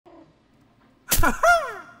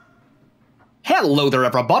Hello there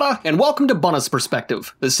everybody, and welcome to Bunneh's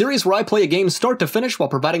Perspective, the series where I play a game start to finish while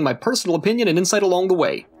providing my personal opinion and insight along the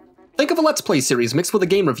way. Think of a Let's Play series mixed with a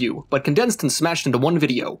game review, but condensed and smashed into one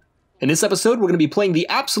video. In this episode, we're going to be playing the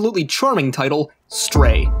absolutely charming title,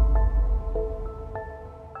 Stray.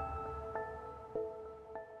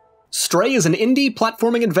 Stray is an indie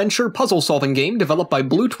platforming adventure puzzle-solving game developed by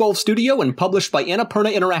BlueTwelve Studio and published by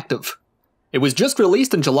Annapurna Interactive. It was just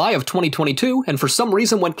released in July of 2022, and for some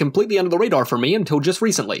reason went completely under the radar for me until just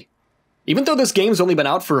recently. Even though this game's only been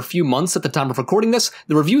out for a few months at the time of recording this,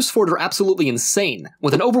 the reviews for it are absolutely insane,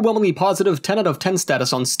 with an overwhelmingly positive 10 out of 10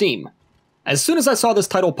 status on Steam. As soon as I saw this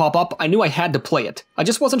title pop up, I knew I had to play it. I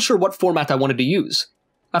just wasn't sure what format I wanted to use.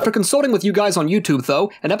 After consulting with you guys on YouTube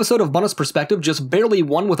though, an episode of Bunneh's Perspective just barely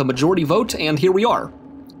won with a majority vote, and here we are.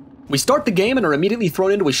 We start the game and are immediately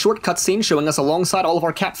thrown into a short cutscene showing us alongside all of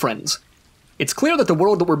our cat friends. It's clear that the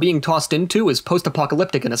world that we're being tossed into is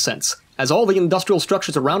post-apocalyptic in a sense, as all the industrial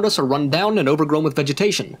structures around us are run down and overgrown with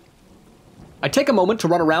vegetation. I take a moment to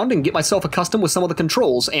run around and get myself accustomed with some of the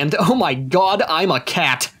controls, and oh my god, I'm a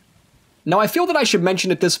cat! Now I feel that I should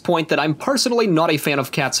mention at this point that I'm personally not a fan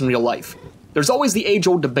of cats in real life. There's always the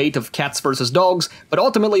age-old debate of cats versus dogs, but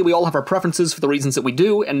ultimately we all have our preferences for the reasons that we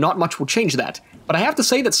do, and not much will change that. But I have to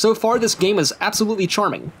say that so far this game is absolutely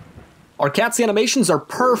charming. Our cat's animations are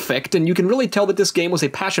perfect, and you can really tell that this game was a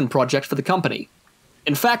passion project for the company.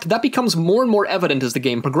 In fact, that becomes more and more evident as the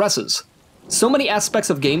game progresses. So many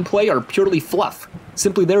aspects of gameplay are purely fluff,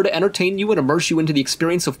 simply there to entertain you and immerse you into the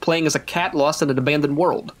experience of playing as a cat lost in an abandoned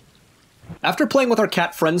world. After playing with our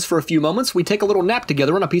cat friends for a few moments, we take a little nap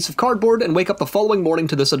together on a piece of cardboard and wake up the following morning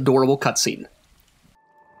to this adorable cutscene.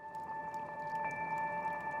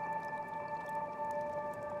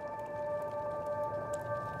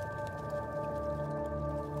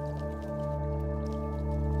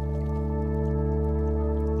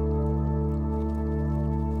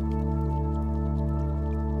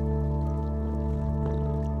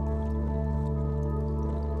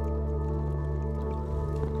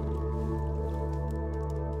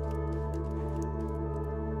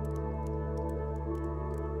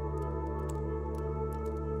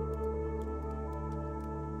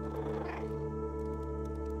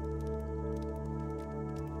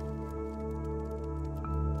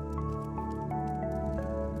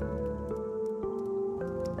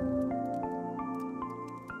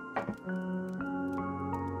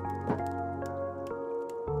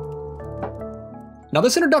 Now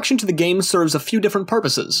this introduction to the game serves a few different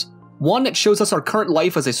purposes. One, it shows us our current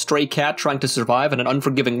life as a stray cat trying to survive in an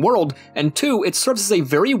unforgiving world, and two, it serves as a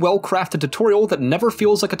very well-crafted tutorial that never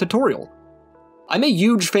feels like a tutorial. I'm a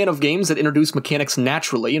huge fan of games that introduce mechanics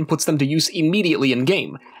naturally and puts them to use immediately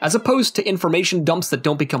in-game, as opposed to information dumps that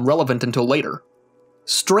don't become relevant until later.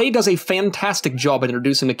 Stray does a fantastic job at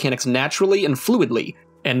introducing mechanics naturally and fluidly,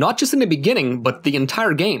 and not just in the beginning, but the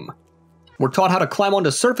entire game. We're taught how to climb onto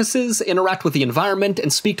surfaces, interact with the environment,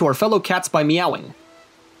 and speak to our fellow cats by meowing.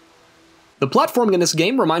 The platforming in this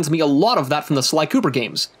game reminds me a lot of that from the Sly Cooper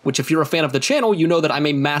games, which if you're a fan of the channel, you know that I'm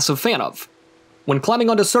a massive fan of. When climbing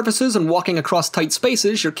onto surfaces and walking across tight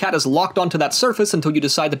spaces, your cat is locked onto that surface until you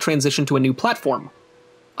decide to transition to a new platform.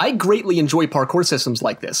 I greatly enjoy parkour systems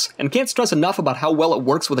like this, and can't stress enough about how well it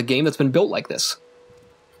works with a game that's been built like this.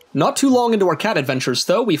 Not too long into our cat adventures,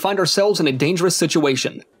 though, we find ourselves in a dangerous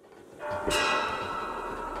situation.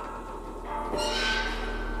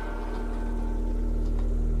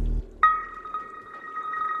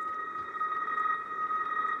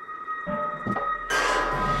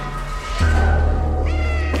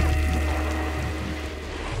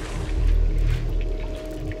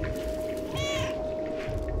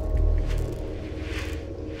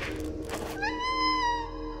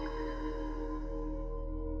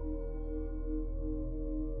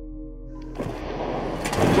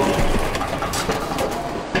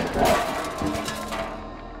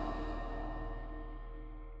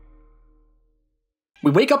 We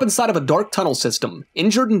wake up inside of a dark tunnel system,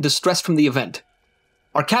 injured and distressed from the event.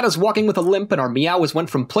 Our cat is walking with a limp and our meow has went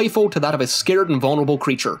from playful to that of a scared and vulnerable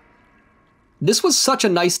creature. This was such a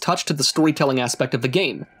nice touch to the storytelling aspect of the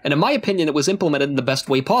game, and in my opinion it was implemented in the best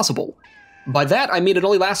way possible. By that I mean it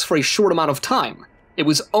only lasts for a short amount of time. It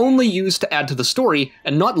was only used to add to the story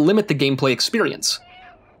and not limit the gameplay experience.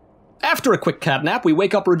 After a quick cat nap, we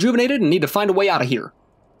wake up rejuvenated and need to find a way out of here.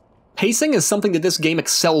 Pacing is something that this game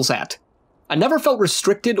excels at. I never felt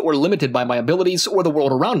restricted or limited by my abilities or the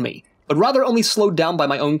world around me, but rather only slowed down by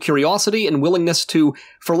my own curiosity and willingness to,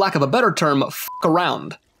 for lack of a better term, f***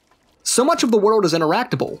 around. So much of the world is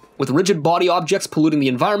interactable, with rigid body objects polluting the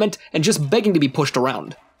environment and just begging to be pushed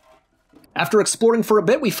around. After exploring for a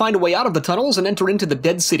bit, we find a way out of the tunnels and enter into the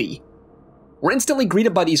Dead City. We're instantly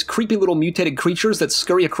greeted by these creepy little mutated creatures that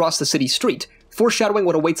scurry across the city street, foreshadowing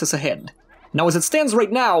what awaits us ahead. Now, as it stands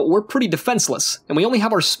right now, we're pretty defenseless, and we only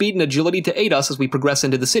have our speed and agility to aid us as we progress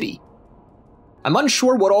into the city. I'm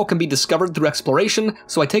unsure what all can be discovered through exploration,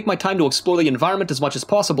 so I take my time to explore the environment as much as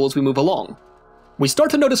possible as we move along. We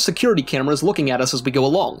start to notice security cameras looking at us as we go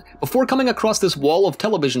along, before coming across this wall of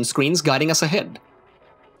television screens guiding us ahead.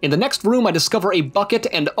 In the next room, I discover a bucket,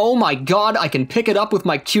 and oh my god, I can pick it up with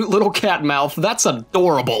my cute little cat mouth. That's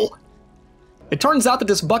adorable! It turns out that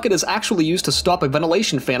this bucket is actually used to stop a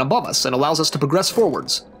ventilation fan above us and allows us to progress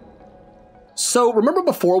forwards. So, remember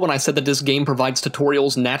before when I said that this game provides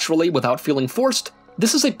tutorials naturally without feeling forced?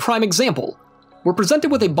 This is a prime example. We're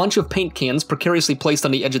presented with a bunch of paint cans precariously placed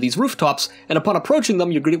on the edge of these rooftops, and upon approaching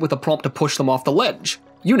them, you're greeted with a prompt to push them off the ledge.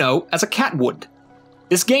 You know, as a cat would.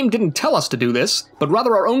 This game didn't tell us to do this, but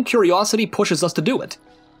rather our own curiosity pushes us to do it.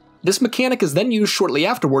 This mechanic is then used shortly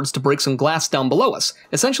afterwards to break some glass down below us,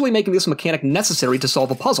 essentially making this mechanic necessary to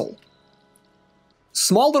solve a puzzle.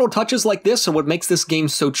 Small little touches like this are what makes this game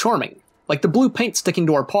so charming, like the blue paint sticking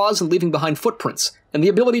to our paws and leaving behind footprints, and the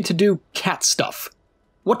ability to do cat stuff.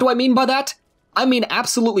 What do I mean by that? I mean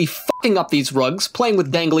absolutely fucking up these rugs, playing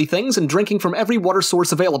with dangly things, and drinking from every water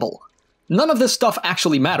source available. None of this stuff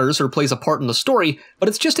actually matters or plays a part in the story, but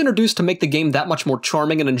it's just introduced to make the game that much more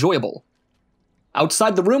charming and enjoyable.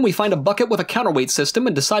 Outside the room, we find a bucket with a counterweight system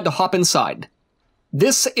and decide to hop inside.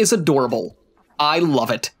 This is adorable. I love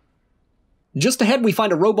it. Just ahead, we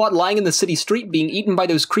find a robot lying in the city street being eaten by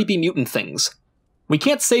those creepy mutant things. We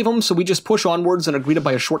can't save him, so we just push onwards and are greeted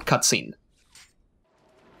by a short cutscene.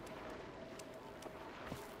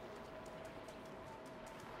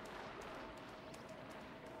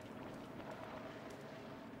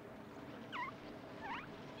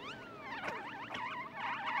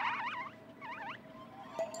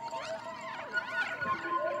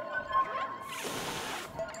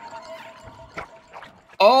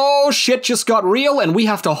 Oh, shit just got real, and we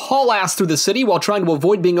have to haul ass through the city while trying to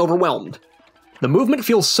avoid being overwhelmed. The movement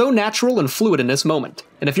feels so natural and fluid in this moment,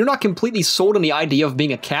 and if you're not completely sold on the idea of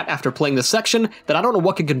being a cat after playing this section, then I don't know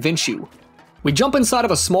what could convince you. We jump inside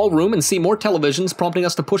of a small room and see more televisions prompting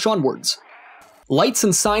us to push onwards. Lights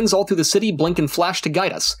and signs all through the city blink and flash to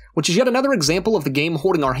guide us, which is yet another example of the game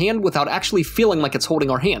holding our hand without actually feeling like it's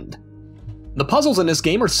holding our hand. The puzzles in this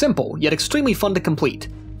game are simple, yet extremely fun to complete.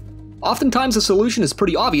 Oftentimes the solution is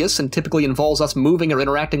pretty obvious and typically involves us moving or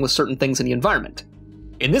interacting with certain things in the environment.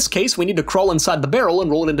 In this case, we need to crawl inside the barrel and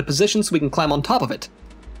roll it into position so we can climb on top of it.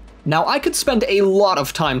 Now, I could spend a lot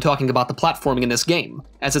of time talking about the platforming in this game,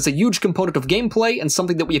 as it's a huge component of gameplay and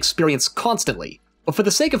something that we experience constantly, but for the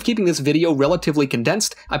sake of keeping this video relatively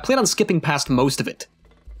condensed, I plan on skipping past most of it.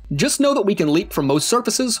 Just know that we can leap from most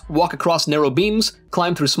surfaces, walk across narrow beams,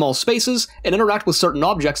 climb through small spaces, and interact with certain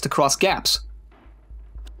objects to cross gaps.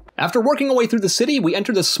 After working our way through the city, we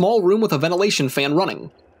enter this small room with a ventilation fan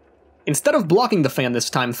running. Instead of blocking the fan this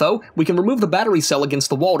time, though, we can remove the battery cell against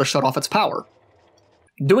the wall to shut off its power.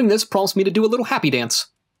 Doing this prompts me to do a little happy dance.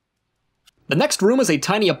 The next room is a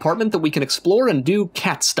tiny apartment that we can explore and do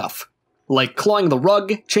cat stuff, like clawing the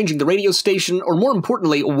rug, changing the radio station, or more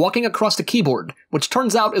importantly, walking across the keyboard, which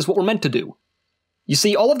turns out is what we're meant to do. You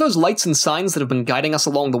see, all of those lights and signs that have been guiding us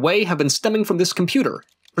along the way have been stemming from this computer,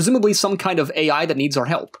 presumably some kind of AI that needs our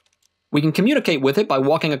help. We can communicate with it by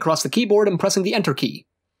walking across the keyboard and pressing the Enter key.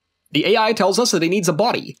 The AI tells us that it needs a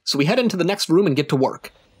body, so we head into the next room and get to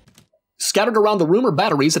work. Scattered around the room are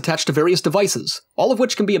batteries attached to various devices, all of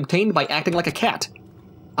which can be obtained by acting like a cat.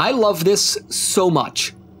 I love this so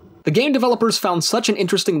much. The game developers found such an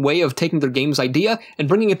interesting way of taking their game's idea and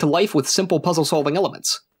bringing it to life with simple puzzle-solving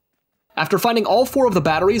elements. After finding all 4 of the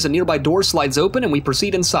batteries, a nearby door slides open and we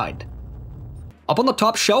proceed inside. Up on the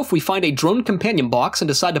top shelf, we find a drone companion box and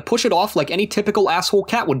decide to push it off like any typical asshole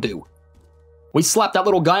cat would do. We slap that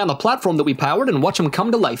little guy on the platform that we powered and watch him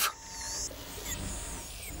come to life.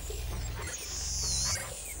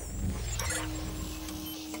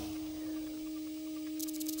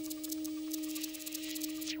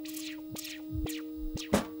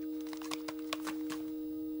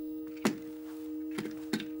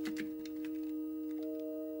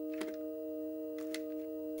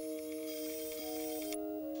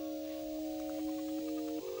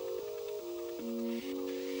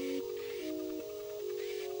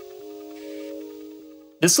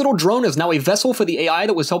 This little drone is now a vessel for the AI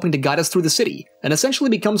that was helping to guide us through the city, and essentially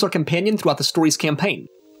becomes our companion throughout the story's campaign.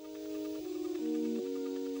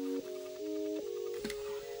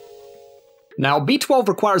 Now, B12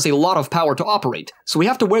 requires a lot of power to operate, so we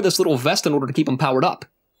have to wear this little vest in order to keep him powered up.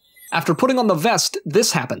 After putting on the vest,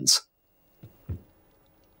 this happens.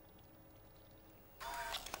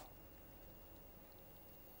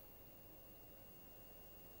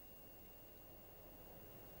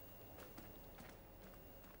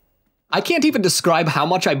 I can't even describe how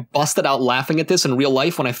much I busted out laughing at this in real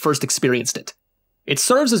life when I first experienced it. It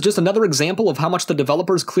serves as just another example of how much the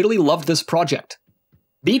developers clearly loved this project.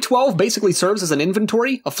 B12 basically serves as an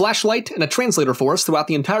inventory, a flashlight, and a translator for us throughout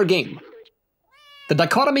the entire game. The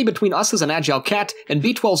dichotomy between us as an agile cat and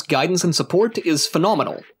B12's guidance and support is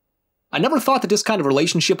phenomenal. I never thought that this kind of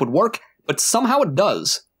relationship would work, but somehow it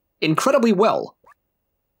does. Incredibly well.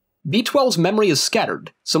 B12's memory is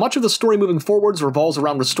scattered, so much of the story moving forwards revolves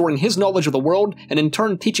around restoring his knowledge of the world and in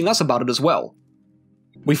turn teaching us about it as well.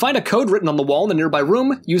 We find a code written on the wall in the nearby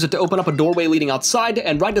room, use it to open up a doorway leading outside,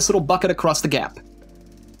 and ride this little bucket across the gap.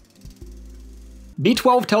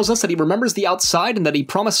 B12 tells us that he remembers the outside and that he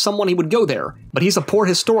promised someone he would go there, but he's a poor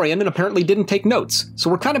historian and apparently didn't take notes, so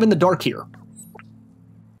we're kind of in the dark here.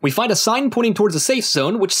 We find a sign pointing towards a safe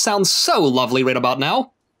zone, which sounds so lovely right about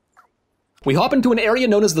now. We hop into an area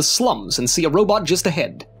known as the slums and see a robot just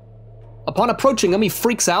ahead. Upon approaching him, he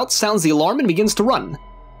freaks out, sounds the alarm, and begins to run.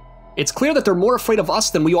 It's clear that they're more afraid of us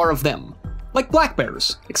than we are of them. Like black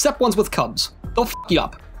bears, except ones with cubs. They'll f*** you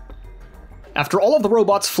up. After all of the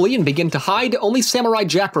robots flee and begin to hide, only Samurai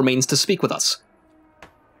Jack remains to speak with us.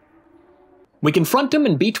 We confront him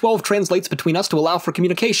and B12 translates between us to allow for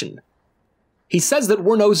communication. He says that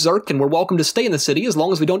we're no Zerk and we're welcome to stay in the city as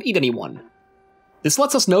long as we don't eat anyone. This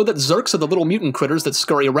lets us know that Zerks are the little mutant critters that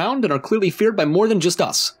scurry around and are clearly feared by more than just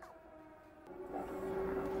us.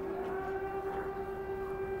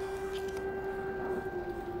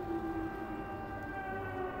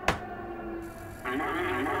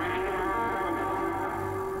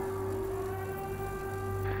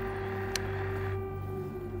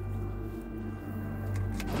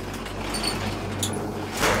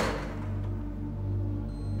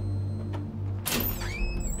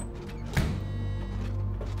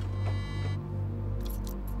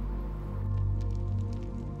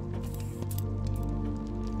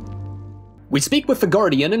 We speak with the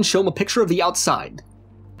Guardian and show him a picture of the outside.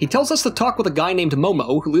 He tells us to talk with a guy named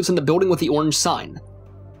Momo who lives in the building with the orange sign.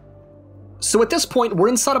 So at this point, we're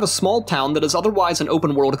inside of a small town that is otherwise an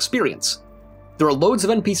open world experience. There are loads of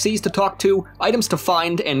NPCs to talk to, items to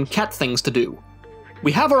find, and cat things to do.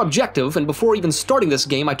 We have our objective, and before even starting this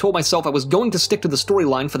game, I told myself I was going to stick to the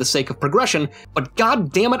storyline for the sake of progression, but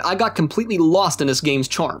god damn it, I got completely lost in this game's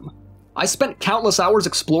charm. I spent countless hours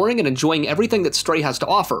exploring and enjoying everything that Stray has to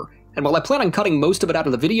offer, and while I plan on cutting most of it out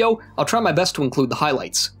of the video, I'll try my best to include the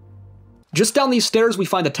highlights. Just down these stairs we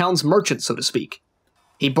find the town's merchant, so to speak.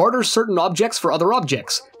 He barters certain objects for other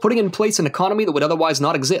objects, putting in place an economy that would otherwise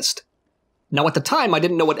not exist. Now at the time I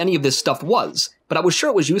didn't know what any of this stuff was, but I was sure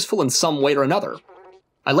it was useful in some way or another.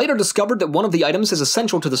 I later discovered that one of the items is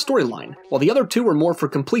essential to the storyline, while the other two are more for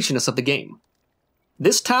completionists of the game.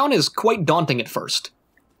 This town is quite daunting at first.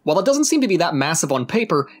 While it doesn't seem to be that massive on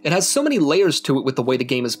paper, it has so many layers to it with the way the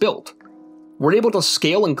game is built. We're able to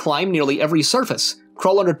scale and climb nearly every surface,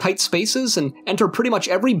 crawl under tight spaces, and enter pretty much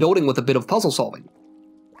every building with a bit of puzzle solving.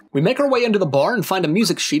 We make our way into the bar and find a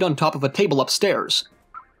music sheet on top of a table upstairs.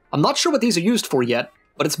 I'm not sure what these are used for yet,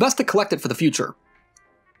 but it's best to collect it for the future.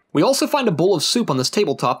 We also find a bowl of soup on this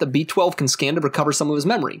tabletop that B12 can scan to recover some of his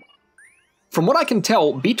memory. From what I can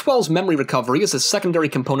tell, B12's memory recovery is a secondary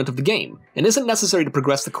component of the game, and isn't necessary to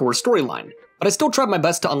progress the core storyline, but I still tried my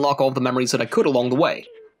best to unlock all of the memories that I could along the way.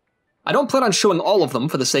 I don't plan on showing all of them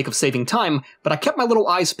for the sake of saving time, but I kept my little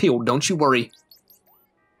eyes peeled, don't you worry.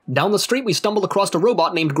 Down the street we stumble across a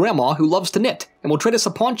robot named Grandma who loves to knit, and will trade us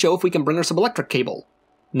a poncho if we can bring her some electric cable.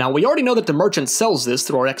 Now we already know that the merchant sells this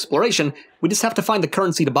through our exploration, we just have to find the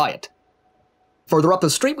currency to buy it. Further up the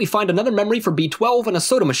street we find another memory for B12 and a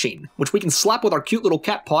soda machine, which we can slap with our cute little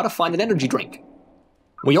cat paw to find an energy drink.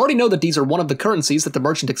 We already know that these are one of the currencies that the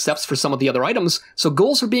merchant accepts for some of the other items, so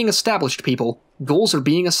goals are being established, people. Goals are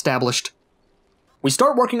being established. We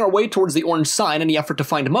start working our way towards the orange sign in the effort to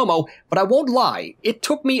find Momo, but I won't lie, it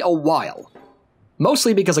took me a while.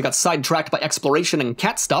 Mostly because I got sidetracked by exploration and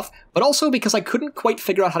cat stuff, but also because I couldn't quite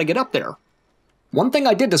figure out how to get up there. One thing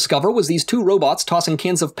I did discover was these two robots tossing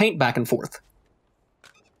cans of paint back and forth.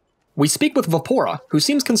 We speak with Vapora, who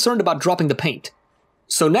seems concerned about dropping the paint.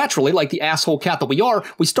 So naturally, like the asshole cat that we are,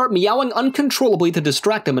 we start meowing uncontrollably to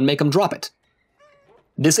distract him and make him drop it.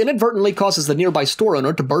 This inadvertently causes the nearby store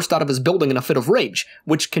owner to burst out of his building in a fit of rage,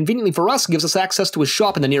 which conveniently for us gives us access to his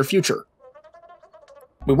shop in the near future.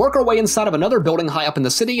 We work our way inside of another building high up in the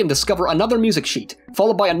city and discover another music sheet,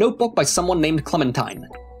 followed by a notebook by someone named Clementine.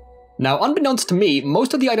 Now, unbeknownst to me,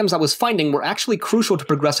 most of the items I was finding were actually crucial to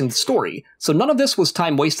progressing the story, so none of this was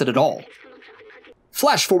time wasted at all.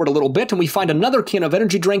 Flash forward a little bit and we find another can of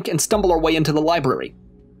energy drink and stumble our way into the library.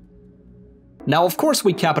 Now, of course,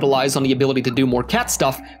 we capitalize on the ability to do more cat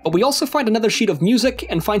stuff, but we also find another sheet of music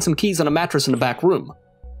and find some keys on a mattress in the back room.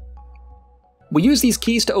 We use these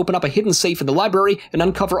keys to open up a hidden safe in the library and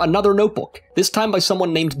uncover another notebook, this time by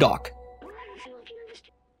someone named Doc.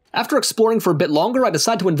 After exploring for a bit longer, I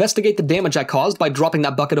decide to investigate the damage I caused by dropping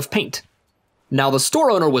that bucket of paint. Now, the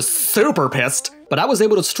store owner was super pissed, but I was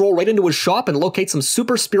able to stroll right into his shop and locate some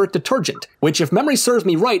Super Spirit detergent, which, if memory serves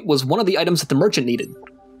me right, was one of the items that the merchant needed.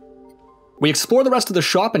 We explore the rest of the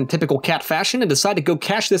shop in typical cat fashion and decide to go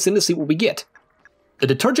cash this in to see what we get. The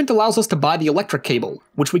detergent allows us to buy the electric cable,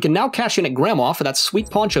 which we can now cash in at Grandma for that sweet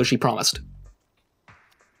poncho she promised.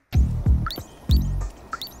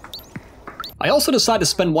 I also decide to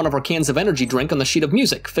spend one of our cans of energy drink on the sheet of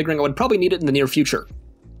music, figuring I would probably need it in the near future.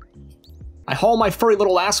 I haul my furry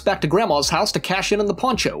little ass back to Grandma's house to cash in on the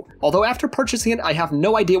poncho, although after purchasing it I have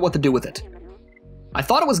no idea what to do with it. I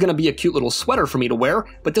thought it was going to be a cute little sweater for me to wear,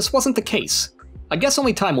 but this wasn't the case. I guess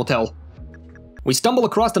only time will tell. We stumble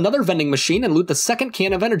across another vending machine and loot the second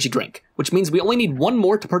can of energy drink, which means we only need one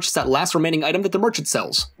more to purchase that last remaining item that the merchant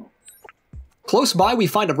sells. Close by we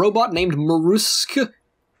find a robot named Moruski.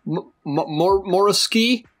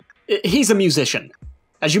 He's a musician.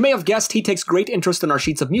 As you may have guessed, he takes great interest in our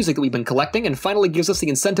sheets of music that we've been collecting and finally gives us the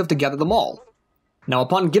incentive to gather them all. Now,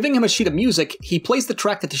 upon giving him a sheet of music, he plays the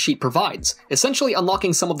track that the sheet provides, essentially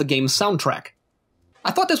unlocking some of the game's soundtrack.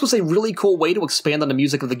 I thought this was a really cool way to expand on the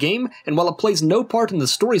music of the game, and while it plays no part in the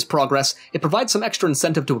story's progress, it provides some extra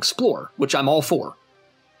incentive to explore, which I'm all for.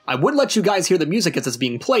 I would let you guys hear the music as it's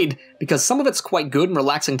being played, because some of it's quite good and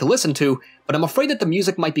relaxing to listen to, but I'm afraid that the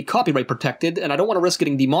music might be copyright protected, and I don't want to risk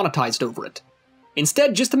getting demonetized over it.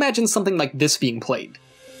 Instead, just imagine something like this being played.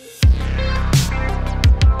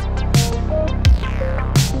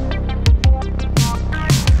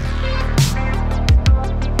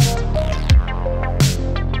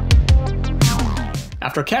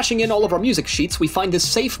 After cashing in all of our music sheets, we find this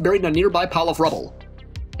safe buried in a nearby pile of rubble.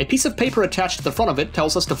 A piece of paper attached to the front of it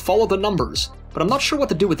tells us to follow the numbers, but I'm not sure what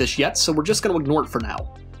to do with this yet, so we're just going to ignore it for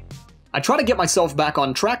now. I try to get myself back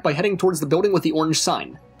on track by heading towards the building with the orange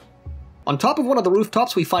sign. On top of one of the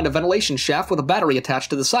rooftops we find a ventilation shaft with a battery attached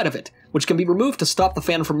to the side of it, which can be removed to stop the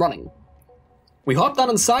fan from running. We hop down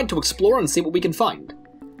inside to explore and see what we can find.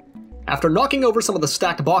 After knocking over some of the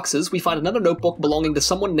stacked boxes, we find another notebook belonging to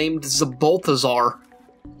someone named Balthazar.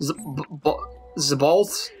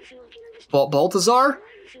 Balthazar?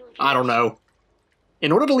 I don't know.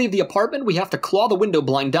 In order to leave the apartment, we have to claw the window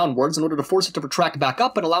blind downwards in order to force it to retract back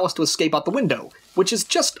up and allow us to escape out the window, which is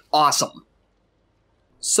just awesome.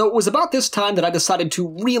 So it was about this time that I decided to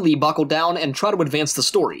really buckle down and try to advance the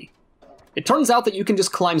story. It turns out that you can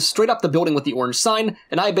just climb straight up the building with the orange sign,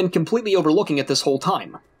 and I have been completely overlooking it this whole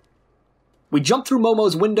time. We jump through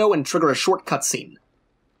Momo's window and trigger a short cutscene.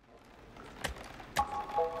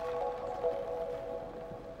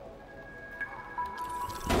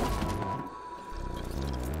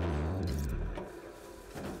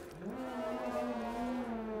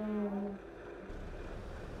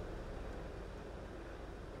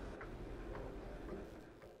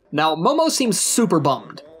 Now, Momo seems super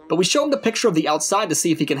bummed, but we show him the picture of the outside to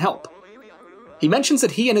see if he can help. He mentions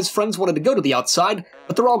that he and his friends wanted to go to the outside,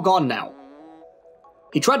 but they're all gone now.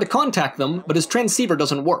 He tried to contact them, but his transceiver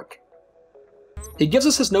doesn't work. He gives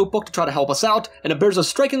us his notebook to try to help us out, and it bears a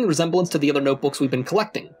striking resemblance to the other notebooks we've been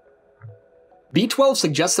collecting. B12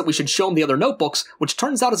 suggests that we should show him the other notebooks, which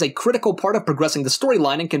turns out is a critical part of progressing the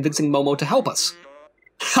storyline and convincing Momo to help us.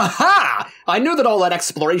 Haha! I knew that all that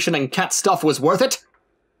exploration and cat stuff was worth it!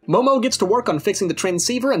 Momo gets to work on fixing the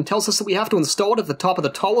transceiver and tells us that we have to install it at the top of the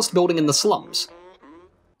tallest building in the slums.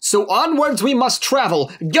 So onwards we must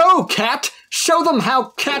travel! Go, cat! Show them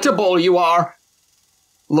how catable you are!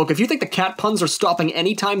 Look, if you think the cat puns are stopping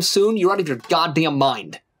anytime soon, you're out of your goddamn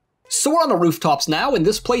mind. So we're on the rooftops now, and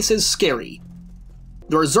this place is scary.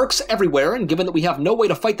 There are Zerks everywhere, and given that we have no way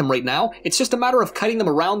to fight them right now, it's just a matter of kiting them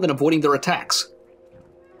around and avoiding their attacks.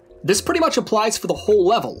 This pretty much applies for the whole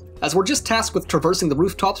level, as we're just tasked with traversing the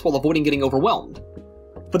rooftops while avoiding getting overwhelmed.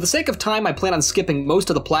 For the sake of time, I plan on skipping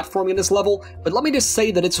most of the platforming in this level, but let me just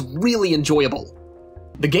say that it's really enjoyable.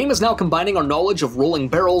 The game is now combining our knowledge of rolling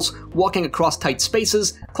barrels, walking across tight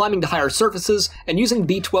spaces, climbing to higher surfaces, and using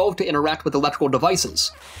B12 to interact with electrical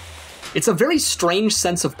devices. It's a very strange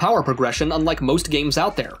sense of power progression unlike most games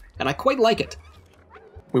out there, and I quite like it.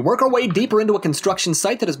 We work our way deeper into a construction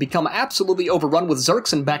site that has become absolutely overrun with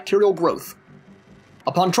Zerks and bacterial growth.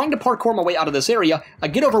 Upon trying to parkour my way out of this area, I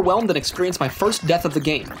get overwhelmed and experience my first death of the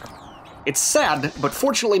game. It's sad, but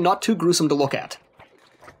fortunately not too gruesome to look at.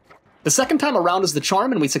 The second time around is the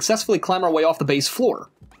charm, and we successfully climb our way off the base floor.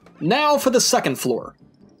 Now for the second floor.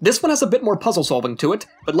 This one has a bit more puzzle solving to it,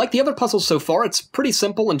 but like the other puzzles so far, it's pretty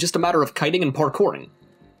simple and just a matter of kiting and parkouring.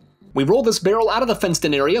 We roll this barrel out of the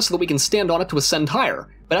fenced-in area so that we can stand on it to ascend higher,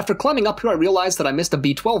 but after climbing up here I realized that I missed a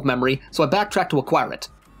B12 memory, so I backtracked to acquire it.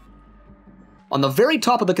 On the very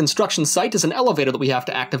top of the construction site is an elevator that we have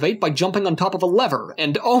to activate by jumping on top of a lever,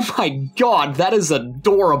 and oh my god, that is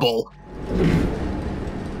adorable!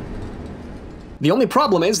 The only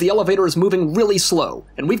problem is the elevator is moving really slow,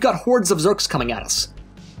 and we've got hordes of Zurks coming at us.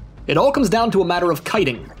 It all comes down to a matter of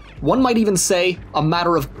kiting. One might even say, a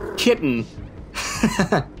matter of kitten.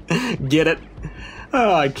 Get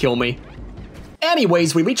it? Kill me.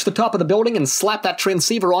 Anyways, we reach the top of the building and slap that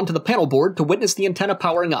transceiver onto the panel board to witness the antenna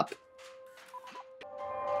powering up.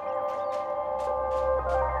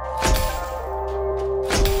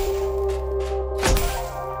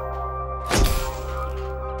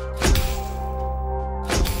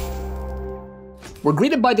 We're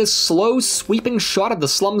greeted by this slow, sweeping shot of the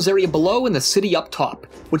slums area below and the city up top,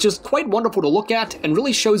 which is quite wonderful to look at and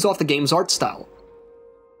really shows off the game's art style.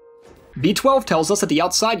 B12 tells us that the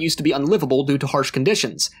outside used to be unlivable due to harsh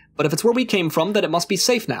conditions, but if it's where we came from, then it must be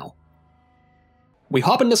safe now. We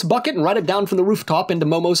hop in this bucket and ride it down from the rooftop into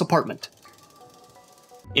Momo's apartment.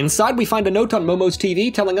 Inside, we find a note on Momo's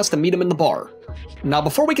TV telling us to meet him in the bar. Now,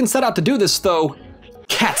 before we can set out to do this, though,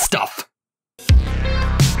 cat stuff!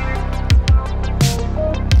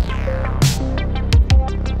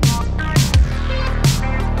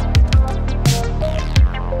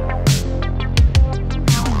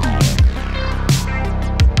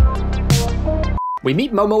 We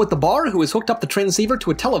meet Momo at the bar, who has hooked up the transceiver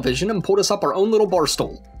to a television and pulled us up our own little bar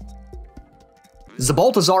stool.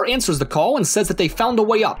 Zabaltazar answers the call and says that they found a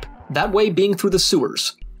way up, that way being through the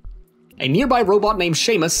sewers. A nearby robot named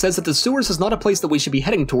Seamus says that the sewers is not a place that we should be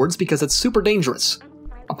heading towards because it's super dangerous.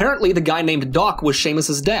 Apparently the guy named Doc was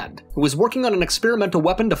Seamus' dad, who was working on an experimental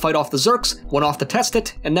weapon to fight off the Zurks, went off to test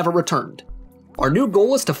it, and never returned. Our new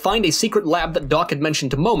goal is to find a secret lab that Doc had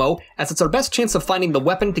mentioned to Momo, as it's our best chance of finding the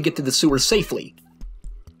weapon to get to the sewers safely.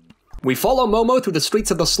 We follow Momo through the streets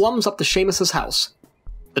of the slums up to Seamus' house.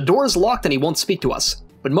 The door is locked and he won't speak to us,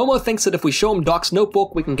 but Momo thinks that if we show him Doc's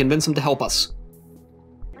notebook, we can convince him to help us.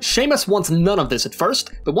 Seamus wants none of this at first,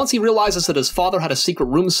 but once he realizes that his father had a secret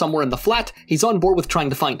room somewhere in the flat, he's on board with trying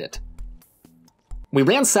to find it. We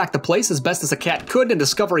ransack the place as best as a cat could and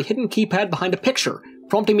discover a hidden keypad behind a picture,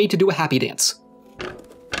 prompting me to do a happy dance.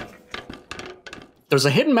 There's a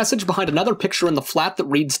hidden message behind another picture in the flat that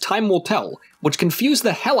reads "Time will tell," which confused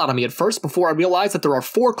the hell out of me at first before I realized that there are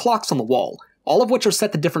 4 clocks on the wall, all of which are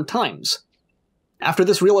set to different times. After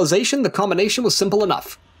this realization, the combination was simple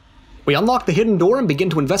enough. We unlock the hidden door and begin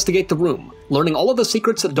to investigate the room, learning all of the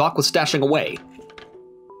secrets that Doc was stashing away.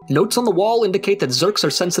 Notes on the wall indicate that Zurks are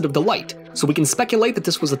sensitive to light, so we can speculate that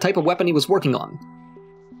this was the type of weapon he was working on.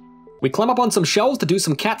 We climb up on some shelves to do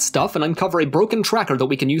some cat stuff and uncover a broken tracker that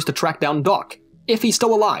we can use to track down Doc, if he's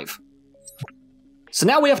still alive. So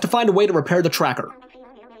now we have to find a way to repair the tracker.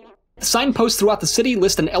 The signposts throughout the city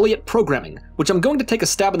list an Elliot programming, which I'm going to take a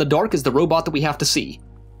stab in the dark as the robot that we have to see.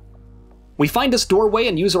 We find this doorway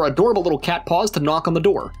and use our adorable little cat paws to knock on the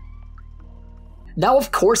door. Now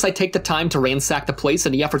of course I take the time to ransack the place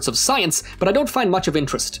in the efforts of science, but I don't find much of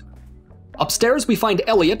interest. Upstairs we find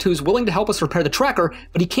Elliot, who's willing to help us repair the tracker,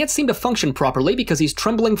 but he can't seem to function properly because he's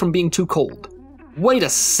trembling from being too cold. Wait a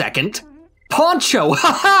second! Poncho!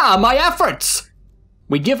 Haha! My efforts!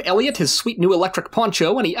 We give Elliot his sweet new electric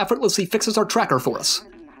poncho and he effortlessly fixes our tracker for us.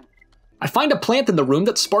 I find a plant in the room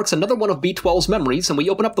that sparks another one of B12's memories and we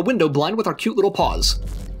open up the window blind with our cute little paws.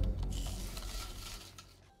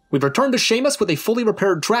 We've returned to Seamus with a fully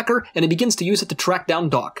repaired tracker and he begins to use it to track down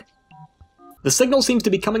Doc. The signal seems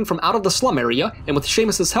to be coming from out of the slum area, and with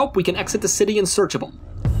Seamus' help we can exit the city in search of him.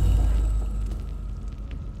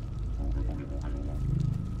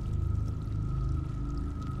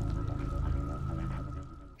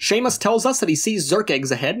 Seamus tells us that he sees Zurk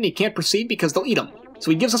eggs ahead and he can't proceed because they'll eat him,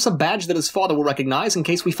 so he gives us a badge that his father will recognize in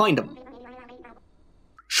case we find him.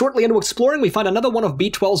 Shortly into exploring, we find another one of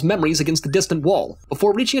B12's memories against the distant wall,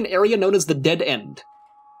 before reaching an area known as the Dead End.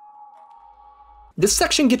 This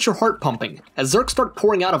section gets your heart pumping, as Zurks start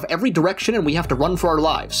pouring out of every direction and we have to run for our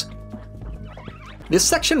lives. This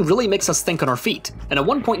section really makes us think on our feet, and at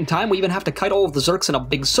one point in time we even have to kite all of the Zurks in a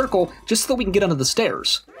big circle just so that we can get under the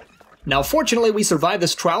stairs. Now fortunately we survived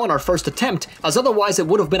this trial in our first attempt, as otherwise it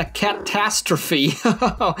would have been a catastrophe.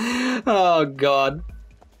 Oh god.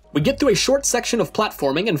 We get through a short section of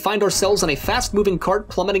platforming and find ourselves on a fast-moving cart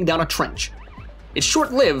plummeting down a trench. It's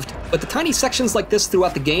short-lived, but the tiny sections like this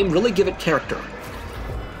throughout the game really give it character.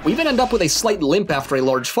 We even end up with a slight limp after a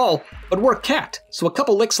large fall, but we're a cat, so a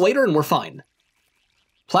couple licks later and we're fine.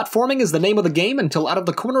 Platforming is the name of the game until out of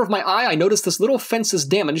the corner of my eye I notice this little fence is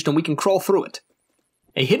damaged and we can crawl through it.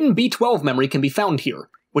 A hidden B12 memory can be found here,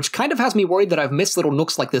 which kind of has me worried that I've missed little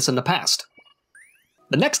nooks like this in the past.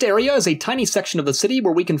 The next area is a tiny section of the city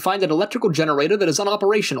where we can find an electrical generator that is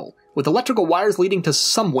unoperational, with electrical wires leading to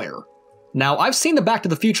somewhere. Now, I've seen the Back to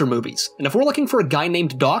the Future movies, and if we're looking for a guy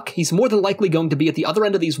named Doc, he's more than likely going to be at the other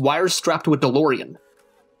end of these wires strapped to a DeLorean.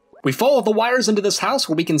 We follow the wires into this house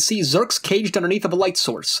where we can see Zurks caged underneath of a light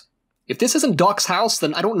source. If this isn't Doc's house,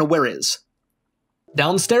 then I don't know where is.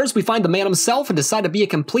 Downstairs, we find the man himself and decide to be a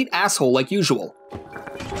complete asshole like usual.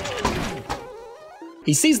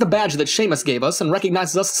 He sees the badge that Seamus gave us and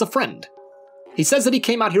recognizes us as a friend. He says that he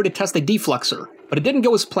came out here to test a defluxer, but it didn't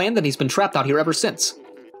go as planned and he's been trapped out here ever since.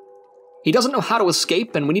 He doesn't know how to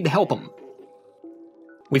escape and we need to help him.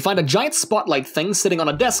 We find a giant spotlight thing sitting on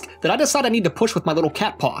a desk that I decide I need to push with my little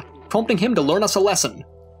cat paw, prompting him to learn us a lesson.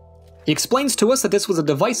 He explains to us that this was a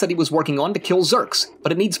device that he was working on to kill Zurks,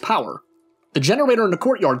 but it needs power. The generator in the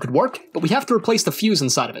courtyard could work, but we have to replace the fuse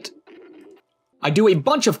inside of it. I do a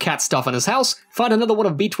bunch of cat stuff in his house, find another one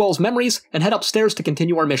of B12's memories, and head upstairs to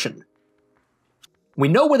continue our mission. We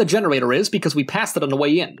know where the generator is because we passed it on the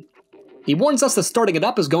way in. He warns us that starting it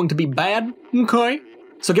up is going to be bad. Okay.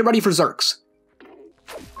 So get ready for Zurks.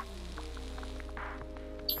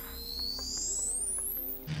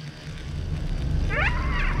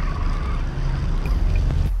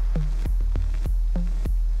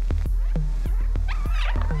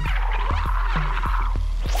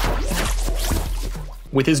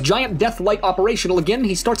 With his giant death light operational again,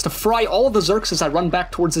 he starts to fry all of the Zurks as I run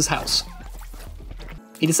back towards his house.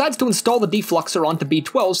 He decides to install the defluxer onto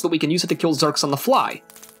B12 so that we can use it to kill Zurks on the fly.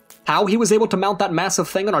 How he was able to mount that massive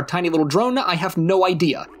thing on our tiny little drone, I have no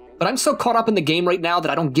idea, but I'm so caught up in the game right now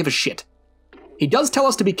that I don't give a shit. He does tell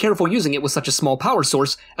us to be careful using it with such a small power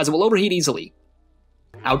source, as it will overheat easily.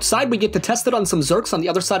 Outside, we get to test it on some Zurks on the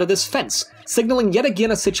other side of this fence, signaling yet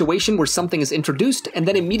again a situation where something is introduced and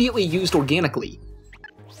then immediately used organically.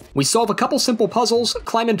 We solve a couple simple puzzles,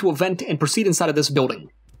 climb into a vent, and proceed inside of this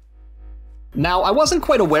building. Now, I wasn't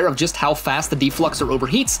quite aware of just how fast the defluxer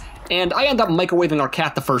overheats, and I end up microwaving our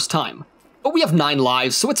cat the first time. But we have 9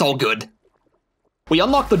 lives, so it's all good. We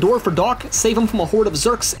unlock the door for Doc, save him from a horde of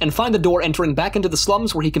Zurks, and find the door entering back into the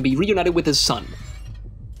slums where he can be reunited with his son.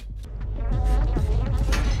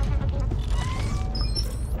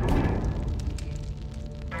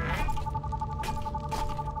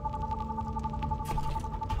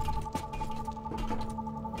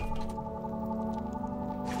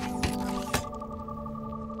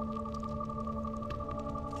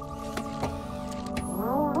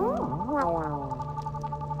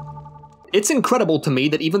 It's incredible to me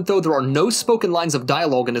that even though there are no spoken lines of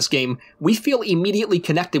dialogue in this game, we feel immediately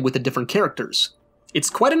connected with the different characters. It's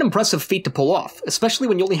quite an impressive feat to pull off, especially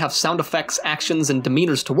when you only have sound effects, actions, and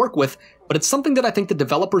demeanors to work with, but it's something that I think the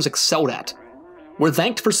developers excelled at. We're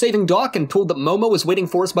thanked for saving Doc and told that Momo is waiting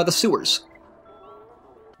for us by the sewers.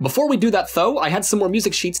 Before we do that though, I had some more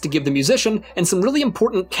music sheets to give the musician, and some really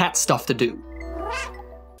important cat stuff to do.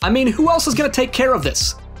 I mean, who else is gonna take care of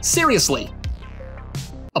this? Seriously!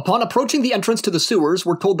 Upon approaching the entrance to the sewers,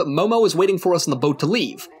 we're told that Momo is waiting for us on the boat to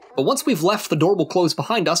leave, but once we've left, the door will close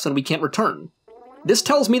behind us and we can't return. This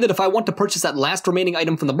tells me that if I want to purchase that last remaining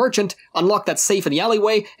item from the merchant, unlock that safe in the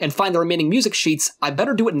alleyway, and find the remaining music sheets, I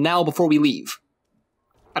better do it now before we leave.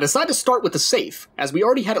 I decide to start with the safe, as we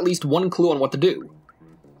already had at least one clue on what to do.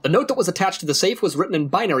 The note that was attached to the safe was written in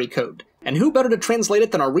binary code, and who better to translate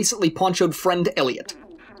it than our recently ponchoed friend Elliot.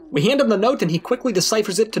 We hand him the note and he quickly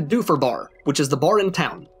deciphers it to Doofer Bar, which is the bar in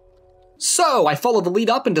town. So, I follow the lead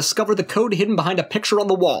up and discover the code hidden behind a picture on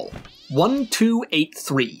the wall.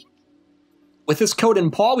 1283. With this code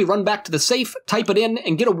in paw, we run back to the safe, type it in,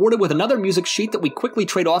 and get awarded with another music sheet that we quickly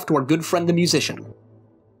trade off to our good friend the musician.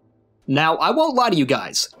 Now, I won't lie to you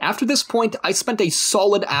guys, after this point, I spent a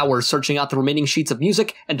solid hour searching out the remaining sheets of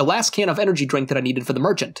music and the last can of energy drink that I needed for the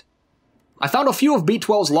merchant. I found a few of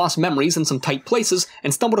B12's lost memories in some tight places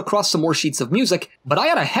and stumbled across some more sheets of music, but I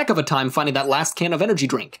had a heck of a time finding that last can of energy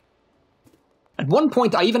drink. At one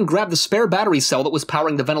point, I even grabbed the spare battery cell that was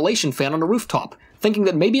powering the ventilation fan on the rooftop, thinking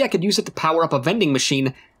that maybe I could use it to power up a vending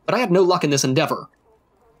machine, but I had no luck in this endeavor.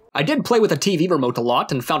 I did play with a TV remote a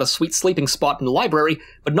lot and found a sweet sleeping spot in the library,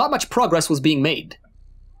 but not much progress was being made.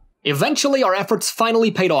 Eventually, our efforts finally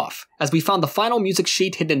paid off, as we found the final music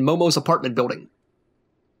sheet hidden in Momo's apartment building.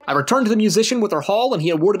 I returned to the musician with our haul and he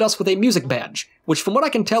awarded us with a music badge, which from what I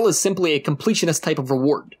can tell is simply a completionist type of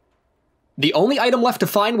reward. The only item left to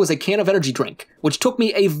find was a can of energy drink, which took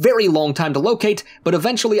me a very long time to locate, but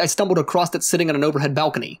eventually I stumbled across it sitting on an overhead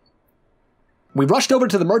balcony. We rushed over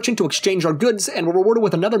to the merchant to exchange our goods and were rewarded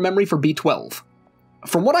with another memory for B12.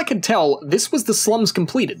 From what I could tell, this was the slums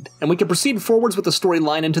completed, and we could proceed forwards with the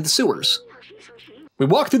storyline into the sewers. We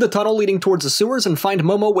walk through the tunnel leading towards the sewers and find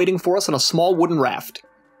Momo waiting for us on a small wooden raft.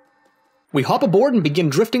 We hop aboard and begin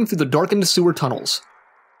drifting through the darkened sewer tunnels.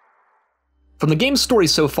 From the game's story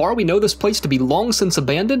so far, we know this place to be long since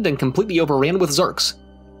abandoned and completely overran with Zurks.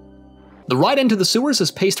 The ride into the sewers is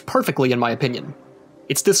paced perfectly in my opinion.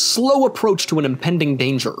 It's this slow approach to an impending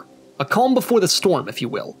danger, a calm before the storm, if you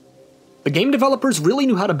will. The game developers really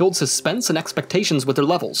knew how to build suspense and expectations with their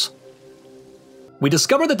levels. We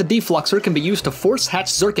discover that the defluxer can be used to force hatch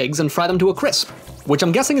Zurk eggs and fry them to a crisp, which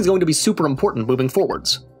I'm guessing is going to be super important moving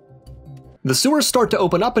forwards. The sewers start to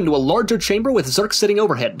open up into a larger chamber with Zurk sitting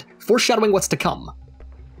overhead, foreshadowing what's to come.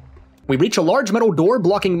 We reach a large metal door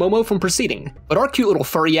blocking Momo from proceeding, but our cute little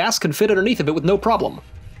furry ass can fit underneath of it with no problem.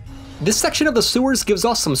 This section of the sewers gives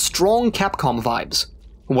us some strong Capcom vibes.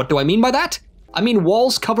 What do I mean by that? I mean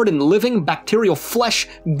walls covered in living, bacterial flesh,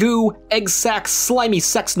 goo, egg sacs, slimy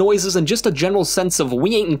sex noises, and just a general sense of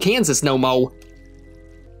we ain't in Kansas no mo.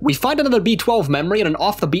 We find another B12 memory in an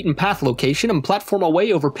off-the-beaten-path location and platform our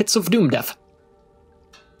way over pits of doom death.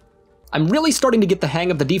 I'm really starting to get the hang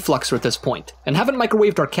of the defluxer at this point, and haven't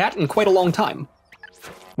microwaved our cat in quite a long time.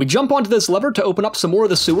 We jump onto this lever to open up some more of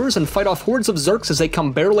the sewers and fight off hordes of Zurks as they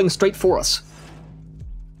come barreling straight for us.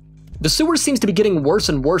 The sewers seems to be getting worse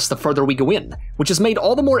and worse the further we go in, which is made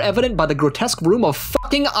all the more evident by the grotesque room of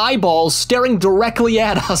fucking eyeballs staring directly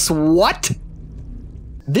at us. What?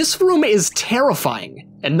 This room is terrifying,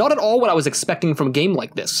 and not at all what I was expecting from a game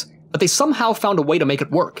like this, but they somehow found a way to make it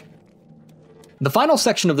work. The final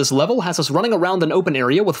section of this level has us running around an open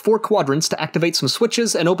area with 4 quadrants to activate some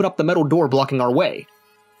switches and open up the metal door blocking our way.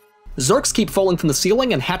 Zurks keep falling from the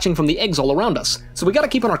ceiling and hatching from the eggs all around us, so we gotta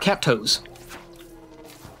keep on our cat toes.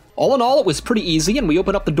 All in all, it was pretty easy, and we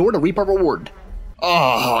open up the door to reap our reward.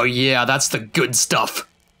 Oh yeah, that's the good stuff.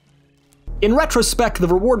 In retrospect, the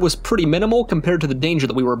reward was pretty minimal compared to the danger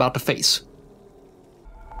that we were about to face.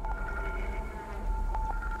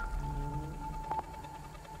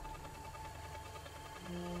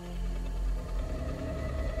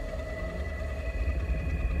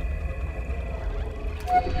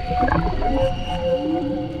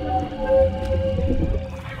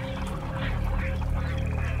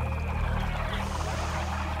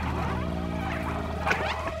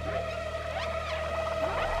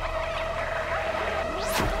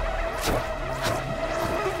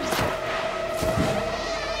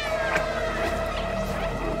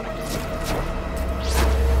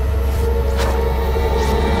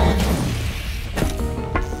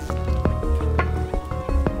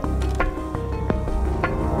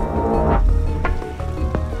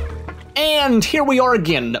 And here we are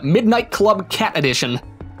again, Midnight Club Cat Edition.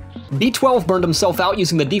 B12 burned himself out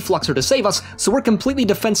using the defluxer to save us, so we're completely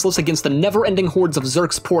defenseless against the never-ending hordes of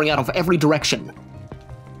Zurks pouring out of every direction.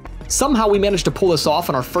 Somehow we managed to pull this off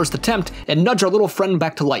on our first attempt and nudge our little friend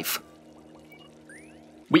back to life.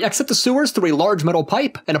 We exit the sewers through a large metal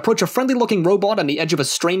pipe and approach a friendly-looking robot on the edge of a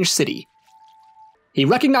strange city. He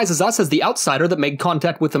recognizes us as the outsider that made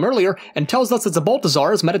contact with him earlier and tells us that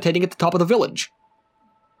Zabaltazar is meditating at the top of the village.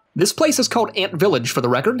 This place is called Ant Village for the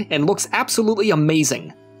record, and looks absolutely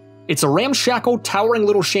amazing. It's a ramshackle, towering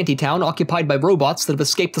little shantytown occupied by robots that have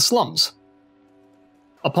escaped the slums.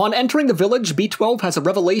 Upon entering the village, B12 has a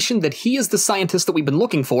revelation that he is the scientist that we've been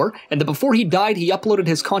looking for, and that before he died he uploaded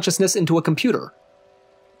his consciousness into a computer.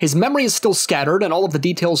 His memory is still scattered and all of the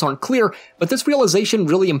details aren't clear, but this realization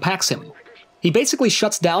really impacts him. He basically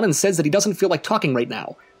shuts down and says that he doesn't feel like talking right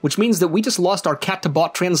now, which means that we just lost our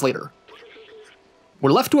cat-to-bot translator.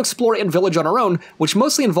 We're left to explore Ant Village on our own, which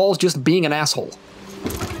mostly involves just being an asshole.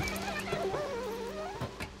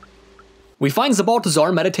 We find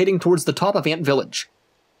Zabaltazar meditating towards the top of Ant Village.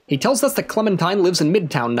 He tells us that Clementine lives in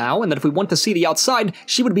Midtown now, and that if we want to see the outside,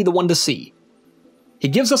 she would be the one to see. He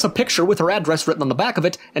gives us a picture with her address written on the back of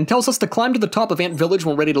it, and tells us to climb to the top of Ant Village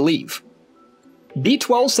when ready to leave.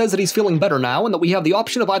 B12 says that he's feeling better now, and that we have the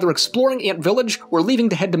option of either exploring Ant Village or leaving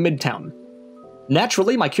to head to Midtown.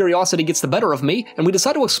 Naturally, my curiosity gets the better of me, and we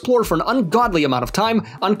decide to explore for an ungodly amount of time,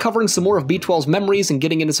 uncovering some more of B12's memories and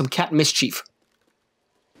getting into some cat mischief.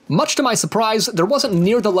 Much to my surprise, there wasn't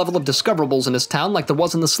near the level of discoverables in this town like there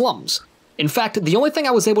was in the slums. In fact, the only thing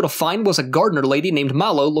I was able to find was a gardener lady named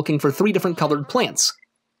Malo looking for 3 different colored plants.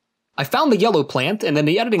 I found the yellow plant, and in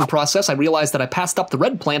the editing process I realized that I passed up the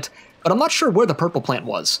red plant, but I'm not sure where the purple plant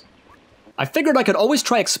was. I figured I could always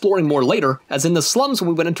try exploring more later, as in the slums when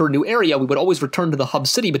we would enter a new area we would always return to the hub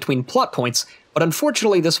city between plot points, but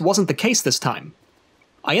unfortunately this wasn't the case this time.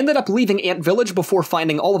 I ended up leaving Ant Village before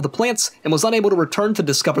finding all of the plants and was unable to return to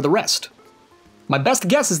discover the rest. My best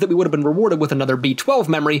guess is that we would have been rewarded with another B12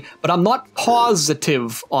 memory, but I'm not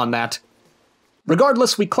positive on that.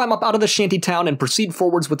 Regardless, we climb up out of the shantytown and proceed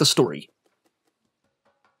forwards with the story.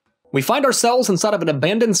 We find ourselves inside of an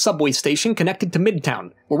abandoned subway station connected to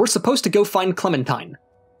Midtown, where we're supposed to go find Clementine.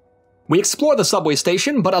 We explore the subway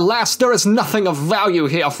station, but alas, there is nothing of value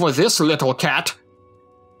here for this little cat.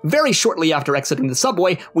 Very shortly after exiting the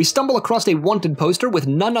subway, we stumble across a wanted poster with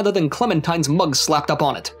none other than Clementine's mug slapped up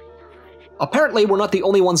on it. Apparently, we're not the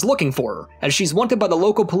only ones looking for her, as she's wanted by the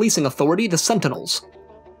local policing authority, the Sentinels.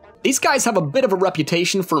 These guys have a bit of a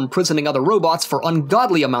reputation for imprisoning other robots for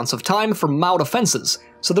ungodly amounts of time for mild offenses,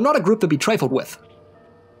 so they're not a group to be trifled with.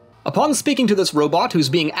 Upon speaking to this robot who's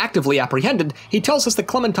being actively apprehended, he tells us that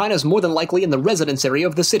Clementine is more than likely in the residence area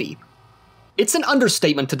of the city. It's an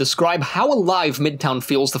understatement to describe how alive Midtown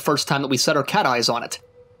feels the first time that we set our cat eyes on it.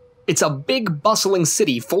 It's a big, bustling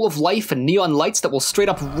city full of life and neon lights that will straight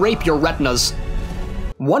up rape your retinas.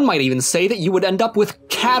 One might even say that you would end up with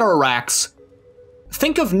cataracts.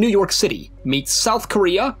 Think of New York City meets South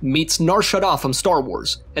Korea meets Nar Shaddaa from Star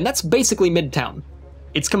Wars, and that's basically Midtown.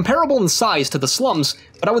 It's comparable in size to the slums,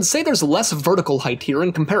 but I would say there's less vertical height here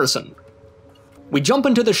in comparison. We jump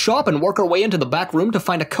into the shop and work our way into the back room to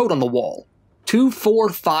find a code on the wall.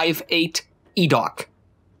 2458 EDOC.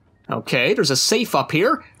 Okay, there's a safe up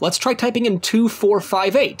here. Let's try typing in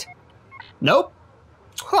 2458. Nope.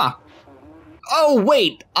 Huh. Oh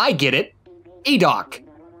wait, I get it. EDOC.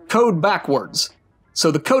 Code backwards. So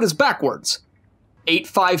the code is backwards.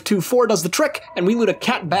 8524 does the trick, and we loot a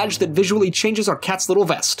cat badge that visually changes our cat's little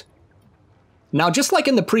vest. Now, just like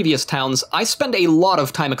in the previous towns, I spend a lot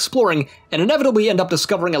of time exploring, and inevitably end up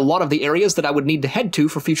discovering a lot of the areas that I would need to head to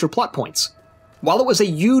for future plot points. While it was a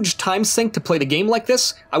huge time sink to play the game like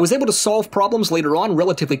this, I was able to solve problems later on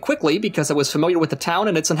relatively quickly because I was familiar with the town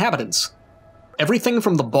and its inhabitants. Everything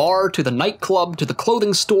from the bar, to the nightclub, to the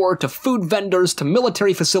clothing store, to food vendors, to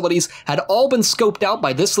military facilities had all been scoped out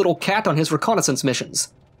by this little cat on his reconnaissance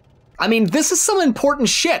missions. I mean, this is some important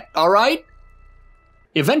shit, alright?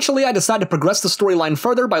 Eventually, I decided to progress the storyline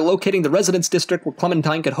further by locating the residence district where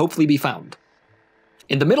Clementine could hopefully be found.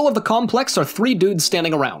 In the middle of the complex are 3 dudes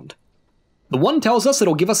standing around. The one tells us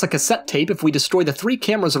it'll give us a cassette tape if we destroy the 3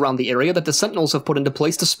 cameras around the area that the Sentinels have put into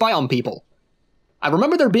place to spy on people. I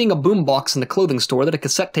remember there being a boombox in the clothing store that a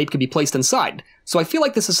cassette tape could be placed inside, so I feel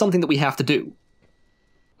like this is something that we have to do.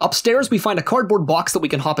 Upstairs, we find a cardboard box that we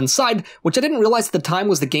can hop inside, which I didn't realize at the time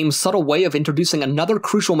was the game's subtle way of introducing another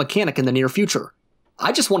crucial mechanic in the near future.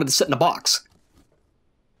 I just wanted to sit in a box.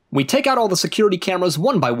 We take out all the security cameras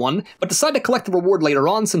one by one, but decide to collect the reward later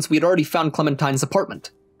on since we had already found Clementine's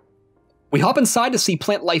apartment. We hop inside to see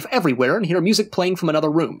plant life everywhere and hear music playing from another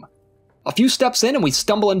room. A few steps in and we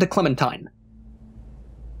stumble into Clementine.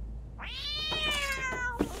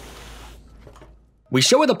 We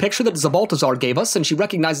show her the picture that Zabaltazar gave us and she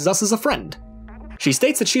recognizes us as a friend. She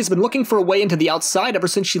states that she has been looking for a way into the outside ever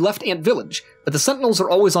since she left Ant Village, but the Sentinels are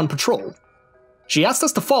always on patrol. She asked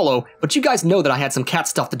us to follow, but you guys know that I had some cat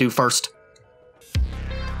stuff to do first.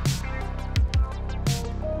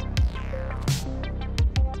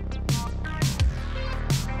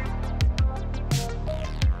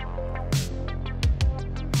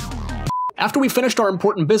 After we finished our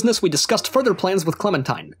important business, we discussed further plans with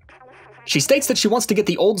Clementine. She states that she wants to get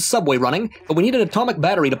the old subway running, but we need an atomic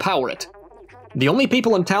battery to power it. The only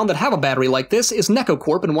people in town that have a battery like this is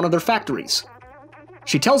NecoCorp in one of their factories.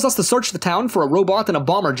 She tells us to search the town for a robot in a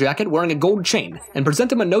bomber jacket wearing a gold chain, and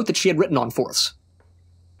present him a note that she had written on for us.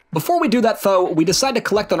 Before we do that though, we decide to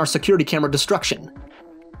collect on our security camera destruction.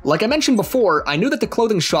 Like I mentioned before, I knew that the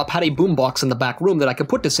clothing shop had a boombox in the back room that I could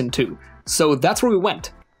put this into, so that's where we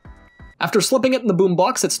went. After slipping it in the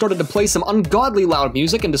boombox, it started to play some ungodly loud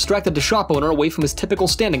music and distracted the shop owner away from his typical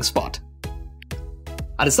standing spot.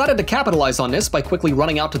 I decided to capitalize on this by quickly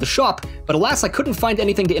running out to the shop, but alas I couldn't find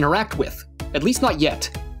anything to interact with, at least not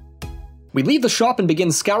yet. We leave the shop and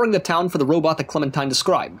begin scouring the town for the robot that Clementine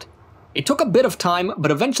described. It took a bit of time,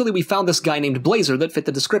 but eventually we found this guy named Blazer that fit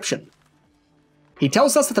the description. He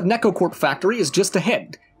tells us that the NecoCorp factory is just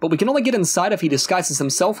ahead, but we can only get inside if he disguises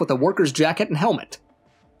himself with a worker's jacket and helmet.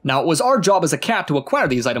 Now, it was our job as a cat to acquire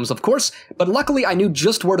these items, of course, but luckily I knew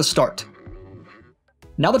just where to start.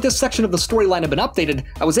 Now that this section of the storyline had been updated,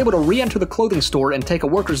 I was able to re-enter the clothing store and take a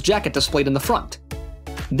worker's jacket displayed in the front.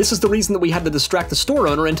 This is the reason that we had to distract the store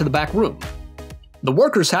owner into the back room. The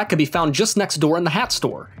worker's hat could be found just next door in the hat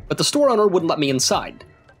store, but the store owner wouldn't let me inside.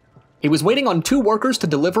 He was waiting on 2 workers to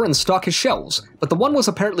deliver and stock his shelves, but the one was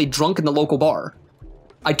apparently drunk in the local bar.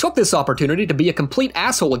 I took this opportunity to be a complete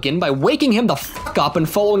asshole again by waking him the fuck up and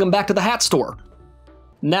following him back to the hat store.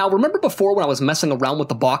 Now, remember before when I was messing around with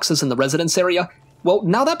the boxes in the residence area? Well,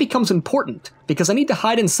 now that becomes important, because I need to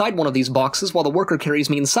hide inside one of these boxes while the worker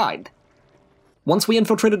carries me inside. Once we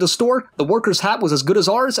infiltrated the store, the worker's hat was as good as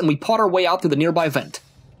ours, and we pawed our way out through the nearby vent.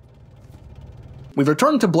 We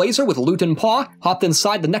returned to Blazer with loot in paw, hopped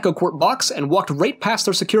inside the Necoquart box, and walked right past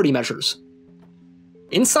their security measures.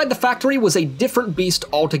 Inside the factory was a different beast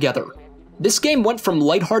altogether. This game went from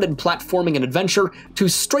lighthearted platforming and adventure to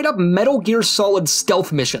straight-up Metal Gear Solid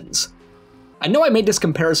stealth missions. I know I made this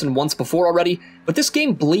comparison once before already, but this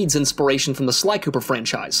game bleeds inspiration from the Sly Cooper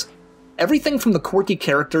franchise. Everything from the quirky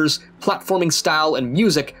characters, platforming style, and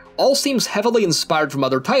music all seems heavily inspired from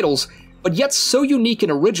other titles, but yet so unique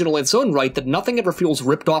and original in its own right that nothing ever feels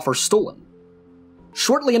ripped off or stolen.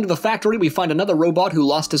 Shortly into the factory, we find another robot who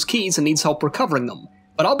lost his keys and needs help recovering them,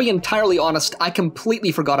 but I'll be entirely honest, I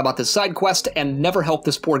completely forgot about this side quest and never helped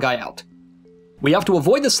this poor guy out. We have to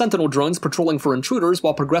avoid the Sentinel drones patrolling for intruders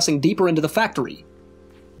while progressing deeper into the factory.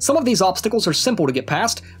 Some of these obstacles are simple to get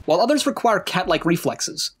past, while others require cat-like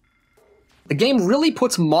reflexes. The game really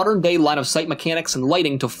puts modern-day line-of-sight mechanics and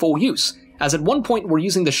lighting to full use, as at one point we're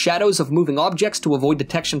using the shadows of moving objects to avoid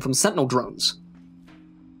detection from Sentinel drones.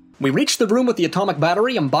 We reach the room with the atomic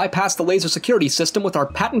battery and bypass the laser security system with our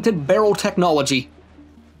patented barrel technology.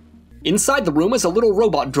 Inside the room is a little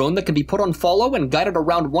robot drone that can be put on follow and guided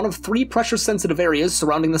around one of 3 pressure-sensitive areas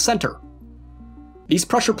surrounding the center. These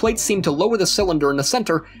pressure plates seem to lower the cylinder in the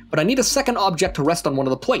center, but I need a second object to rest on one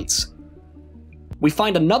of the plates. We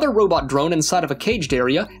find another robot drone inside of a caged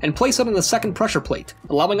area and place it on the second pressure plate,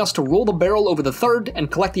 allowing us to roll the barrel over the third and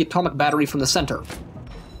collect the atomic battery from the center.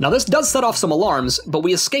 Now this does set off some alarms, but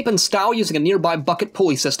we escape in style using a nearby bucket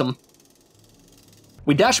pulley system.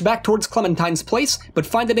 We dash back towards Clementine's place, but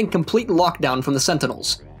find it in complete lockdown from the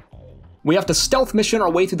Sentinels. We have to stealth mission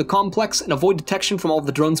our way through the complex and avoid detection from all of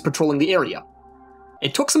the drones patrolling the area.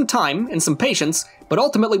 It took some time and some patience, but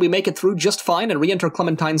ultimately we make it through just fine and re-enter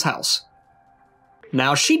Clementine's house.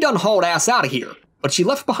 Now, she done hauled ass out of here, but she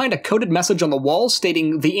left behind a coded message on the wall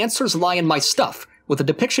stating, "The answers lie in my stuff," with a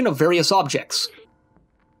depiction of various objects.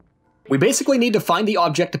 We basically need to find the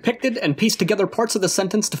object depicted and piece together parts of the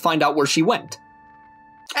sentence to find out where she went.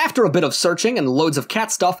 After a bit of searching and loads of cat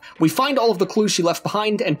stuff, we find all of the clues she left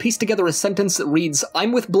behind and piece together a sentence that reads,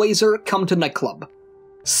 "I'm with Blazer, come to nightclub."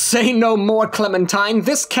 Say no more, Clementine,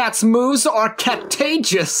 this cat's moves are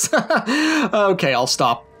contagious! Okay, I'll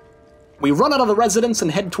stop. We run out of the residence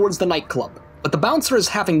and head towards the nightclub, but the bouncer is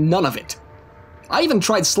having none of it. I even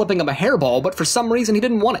tried slipping him a hairball, but for some reason he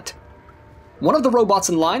didn't want it. One of the robots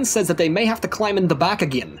in line says that they may have to climb in the back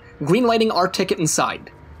again, greenlighting our ticket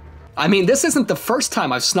inside. I mean, this isn't the first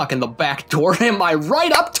time I've snuck in the back door, am I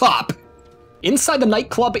right up top? Inside the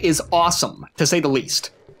nightclub is awesome, to say the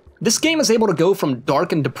least. This game is able to go from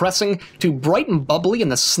dark and depressing to bright and bubbly in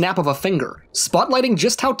the snap of a finger, spotlighting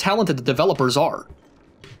just how talented the developers are.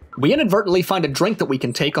 We inadvertently find a drink that we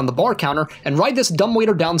can take on the bar counter and ride this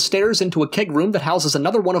dumbwaiter downstairs into a keg room that houses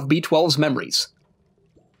another one of B12's memories.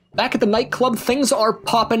 Back at the nightclub, things are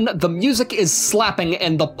poppin', the music is slapping,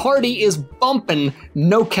 and the party is bumpin',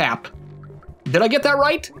 no cap. Did I get that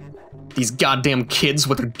right? These goddamn kids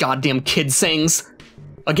with their goddamn kid sayings.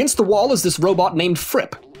 Against the wall is this robot named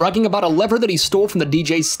Fripp, bragging about a lever that he stole from the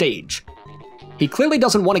DJ's stage. He clearly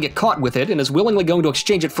doesn't want to get caught with it and is willingly going to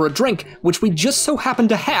exchange it for a drink, which we just so happen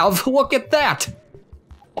to have, look at that!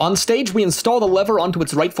 On stage, we install the lever onto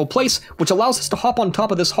its rightful place, which allows us to hop on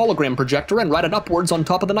top of this hologram projector and ride it upwards on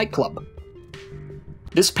top of the nightclub.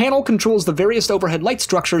 This panel controls the various overhead light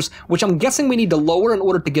structures, which I'm guessing we need to lower in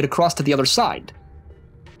order to get across to the other side.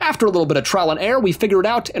 After a little bit of trial and error, we figure it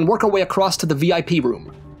out and work our way across to the VIP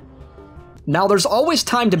room. Now, there's always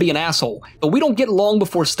time to be an asshole, but we don't get long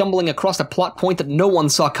before stumbling across a plot point that no one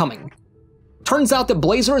saw coming. Turns out that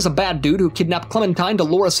Blazer is a bad dude who kidnapped Clementine to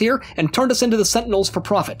lure us here and turned us into the Sentinels for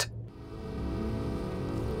profit.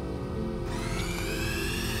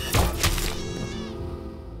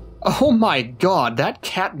 Oh my god, that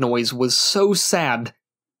cat noise was so sad.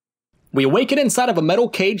 We awaken inside of a metal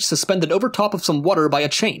cage suspended over top of some water by a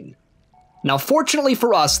chain. Now fortunately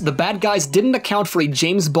for us, the bad guys didn't account for a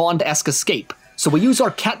James Bond-esque escape, so we use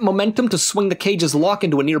our cat momentum to swing the cage's lock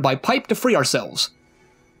into a nearby pipe to free ourselves.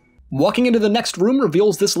 Walking into the next room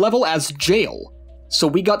reveals this level as jail, so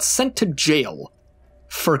we got sent to jail.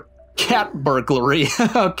 For cat burglary.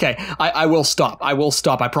 Okay, I will stop,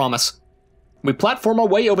 I promise. We platform our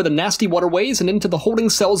way over the nasty waterways and into the holding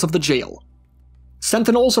cells of the jail.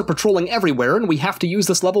 Sentinels are patrolling everywhere, and we have to use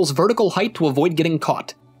this level's vertical height to avoid getting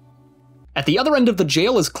caught. At the other end of the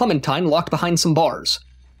jail is Clementine locked behind some bars.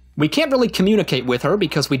 We can't really communicate with her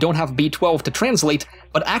because we don't have B12 to translate,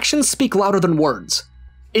 but actions speak louder than words.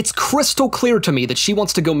 It's crystal clear to me that she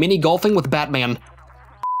wants to go mini-golfing with Batman.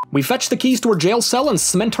 We fetch the keys to her jail cell and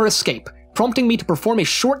cement her escape, prompting me to perform a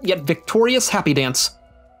short yet victorious happy dance.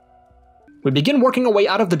 We begin working our way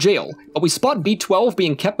out of the jail, but we spot B12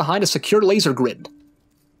 being kept behind a secure laser grid.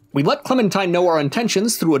 We let Clementine know our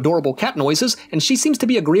intentions through adorable cat noises, and she seems to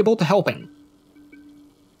be agreeable to helping.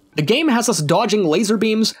 The game has us dodging laser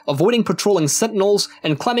beams, avoiding patrolling sentinels,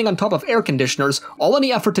 and climbing on top of air conditioners, all in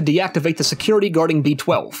the effort to deactivate the security guarding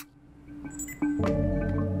B12.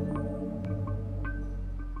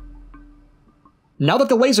 Now that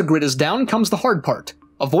the laser grid is down comes the hard part,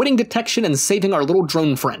 avoiding detection and saving our little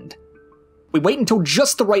drone friend. We wait until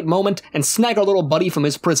just the right moment and snag our little buddy from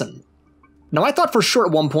his prison. Now I thought for sure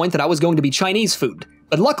at one point that I was going to be Chinese food,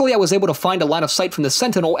 but luckily I was able to find a line of sight from the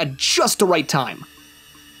sentinel at just the right time.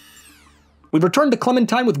 We return to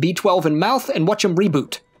Clementine with B12 in mouth and watch him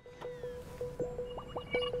reboot.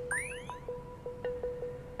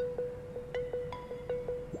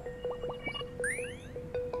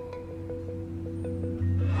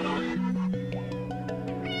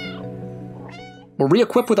 We're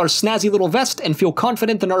re-equipped with our snazzy little vest and feel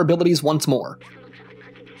confident in our abilities once more.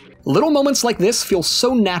 Little moments like this feel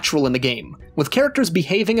so natural in the game, with characters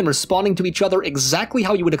behaving and responding to each other exactly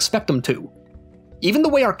how you would expect them to. Even the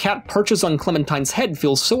way our cat perches on Clementine's head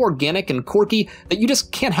feels so organic and quirky that you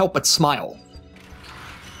just can't help but smile.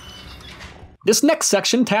 This next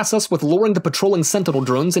section tasks us with luring the patrolling sentinel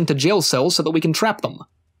drones into jail cells so that we can trap them.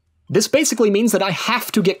 This basically means that I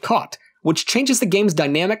have to get caught, which changes the game's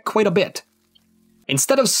dynamic quite a bit.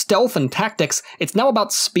 Instead of stealth and tactics, it's now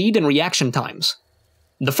about speed and reaction times.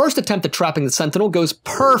 The first attempt at trapping the sentinel goes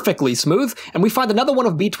perfectly smooth, and we find another one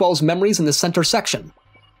of B12's memories in the center section.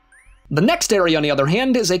 The next area, on the other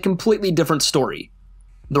hand, is a completely different story.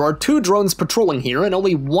 There are 2 drones patrolling here and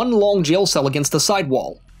only one long jail cell against the side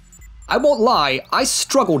wall. I won't lie, I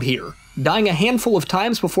struggled here, dying a handful of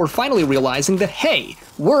times before finally realizing that hey,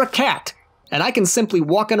 we're a cat, and I can simply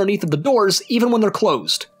walk underneath of the doors even when they're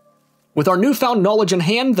closed. With our newfound knowledge in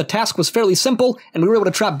hand, the task was fairly simple, and we were able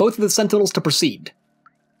to trap both of the sentinels to proceed.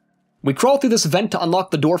 We crawl through this vent to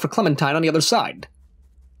unlock the door for Clementine on the other side.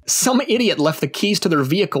 Some idiot left the keys to their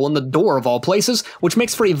vehicle in the door of all places, which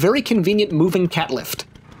makes for a very convenient moving cat lift.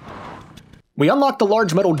 We unlocked the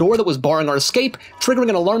large metal door that was barring our escape, triggering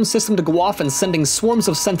an alarm system to go off and sending swarms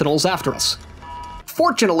of sentinels after us.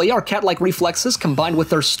 Fortunately, our cat-like reflexes combined with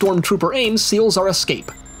their stormtrooper aim seals our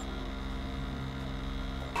escape.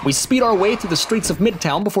 We speed our way through the streets of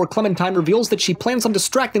Midtown before Clementine reveals that she plans on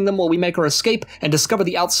distracting them while we make our escape and discover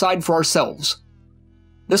the outside for ourselves.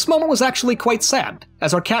 This moment was actually quite sad,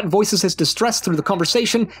 as our cat voices his distress through the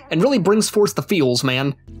conversation and really brings forth the feels,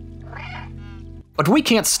 man. But we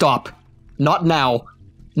can't stop. Not now.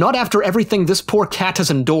 Not after everything this poor cat has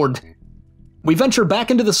endured. We venture back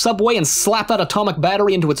into the subway and slap that atomic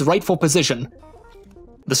battery into its rightful position.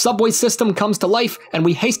 The subway system comes to life, and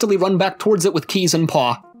we hastily run back towards it with keys in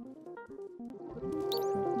paw.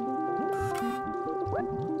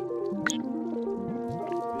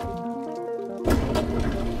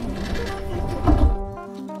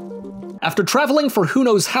 After traveling for who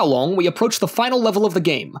knows how long, we approach the final level of the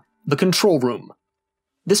game, the control room.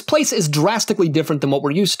 This place is drastically different than what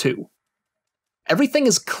we're used to. Everything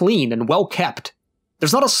is clean and well kept.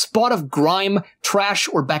 There's not a spot of grime, trash,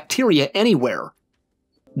 or bacteria anywhere.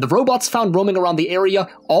 The robots found roaming around the area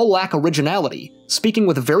all lack originality, speaking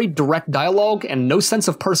with very direct dialogue and no sense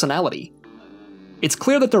of personality. It's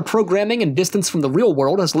clear that their programming and distance from the real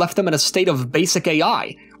world has left them in a state of basic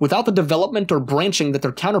AI, without the development or branching that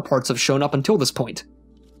their counterparts have shown up until this point.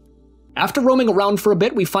 After roaming around for a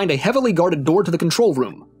bit, we find a heavily guarded door to the control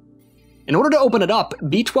room. In order to open it up,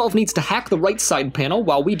 B12 needs to hack the right side panel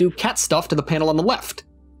while we do cat stuff to the panel on the left.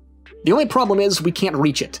 The only problem is we can't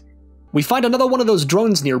reach it. We find another one of those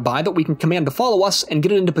drones nearby that we can command to follow us and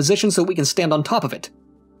get it into position so we can stand on top of it.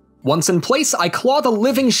 Once in place, I claw the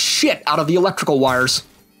living shit out of the electrical wires.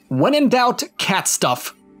 When in doubt, cat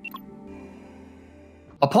stuff.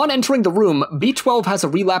 Upon entering the room, B12 has a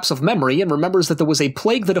relapse of memory and remembers that there was a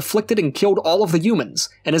plague that afflicted and killed all of the humans,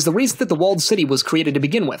 and is the reason that the walled city was created to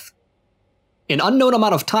begin with. An unknown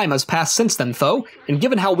amount of time has passed since then, though, and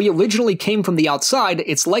given how we originally came from the outside,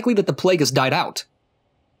 it's likely that the plague has died out.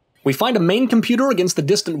 We find a main computer against the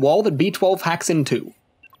distant wall that B12 hacks into.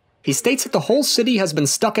 He states that the whole city has been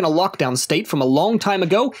stuck in a lockdown state from a long time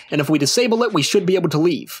ago, and if we disable it, we should be able to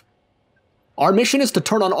leave. Our mission is to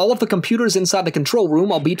turn on all of the computers inside the control room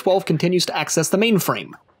while B12 continues to access the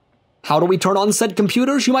mainframe. How do we turn on said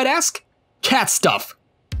computers, you might ask? Cat stuff!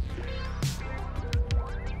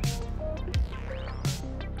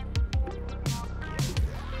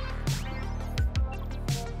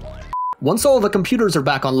 Once all of the computers are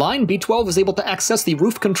back online, B12 is able to access the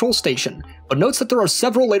roof control station, but notes that there are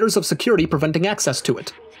several layers of security preventing access to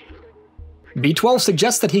it. B12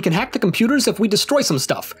 suggests that he can hack the computers if we destroy some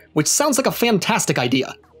stuff, which sounds like a fantastic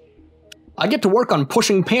idea. I get to work on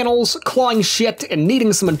pushing panels, clawing shit, and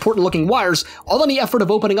needing some important looking wires, all in the effort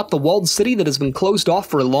of opening up the walled city that has been closed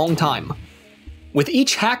off for a long time. With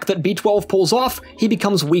each hack that B12 pulls off, he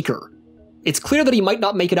becomes weaker. It's clear that he might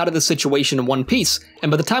not make it out of this situation in one piece, and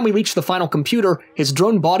by the time we reach the final computer, his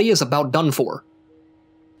drone body is about done for.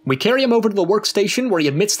 We carry him over to the workstation where he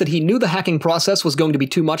admits that he knew the hacking process was going to be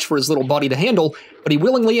too much for his little body to handle, but he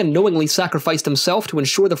willingly and knowingly sacrificed himself to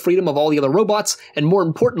ensure the freedom of all the other robots, and more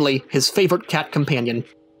importantly, his favorite cat companion.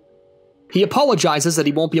 He apologizes that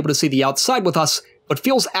he won't be able to see the outside with us, but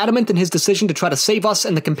feels adamant in his decision to try to save us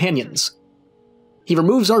and the companions. He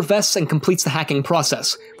removes our vests and completes the hacking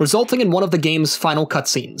process, resulting in one of the game's final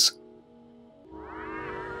cutscenes.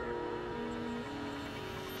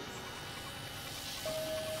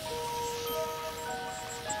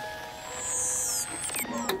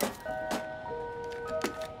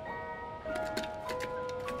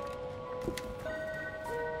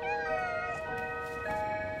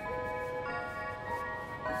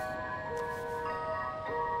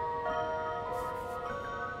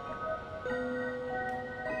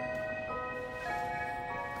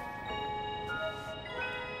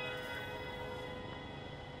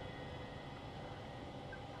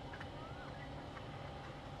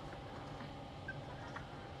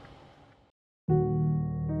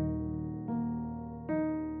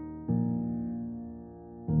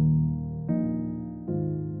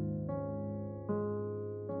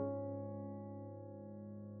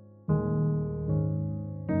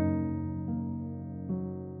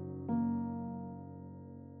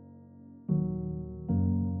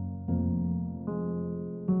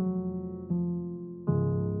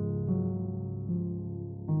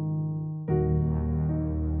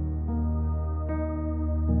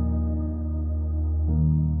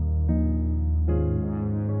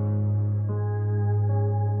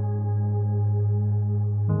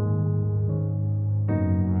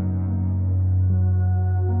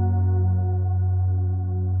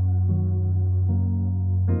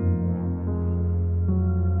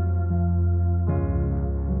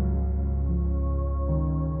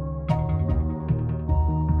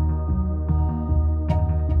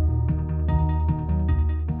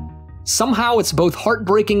 Somehow, it's both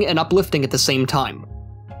heartbreaking and uplifting at the same time.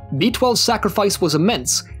 B12's sacrifice was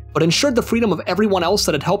immense, but ensured the freedom of everyone else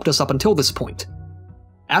that had helped us up until this point.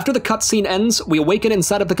 After the cutscene ends, we awaken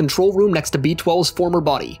inside of the control room next to B12's former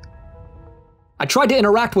body. I tried to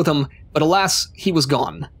interact with him, but alas, he was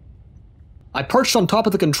gone. I perched on top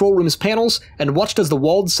of the control room's panels and watched as the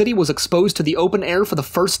walled city was exposed to the open air for the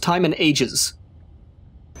first time in ages.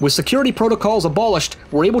 With security protocols abolished,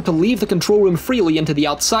 we're able to leave the control room freely into the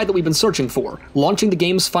outside that we've been searching for, launching the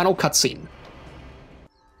game's final cutscene.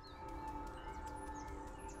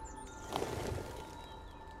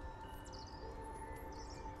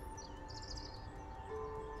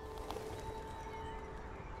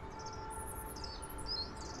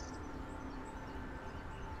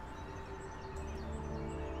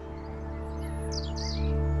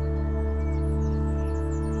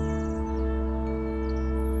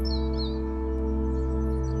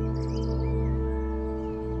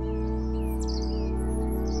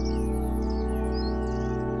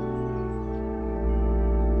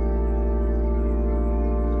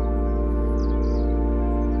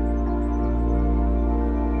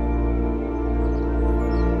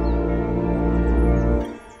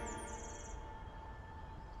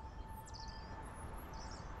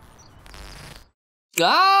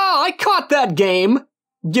 Ah, I caught that game!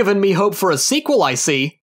 Giving me hope for a sequel, I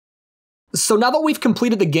see. So now that we've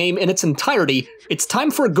completed the game in its entirety, it's time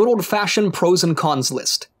for a good old-fashioned pros and cons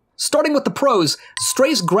list. Starting with the pros,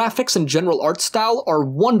 Stray's graphics and general art style are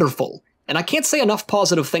wonderful, and I can't say enough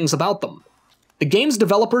positive things about them. The game's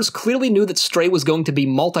developers clearly knew that Stray was going to be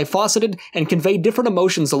multifaceted and convey different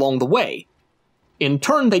emotions along the way. In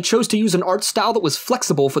turn, they chose to use an art style that was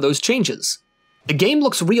flexible for those changes. The game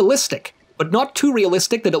looks realistic, but not too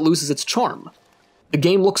realistic that it loses its charm. The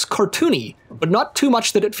game looks cartoony, but not too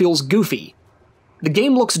much that it feels goofy. The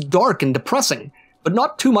game looks dark and depressing, but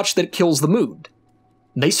not too much that it kills the mood.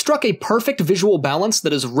 They struck a perfect visual balance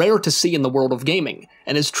that is rare to see in the world of gaming,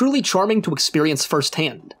 and is truly charming to experience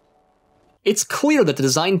firsthand. It's clear that the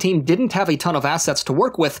design team didn't have a ton of assets to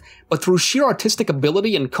work with, but through sheer artistic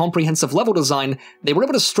ability and comprehensive level design, they were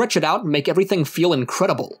able to stretch it out and make everything feel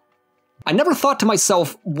incredible. I never thought to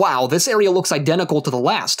myself, wow, this area looks identical to the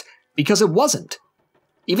last, because it wasn't.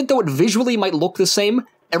 Even though it visually might look the same,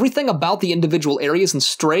 Everything about the individual areas in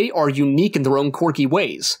Stray are unique in their own quirky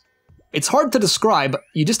ways. It's hard to describe,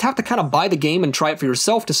 you just have to kind of buy the game and try it for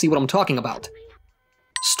yourself to see what I'm talking about.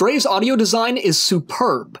 Stray's audio design is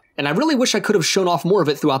superb, and I really wish I could have shown off more of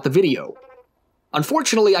it throughout the video.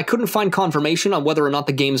 Unfortunately, I couldn't find confirmation on whether or not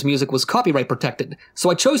the game's music was copyright protected, so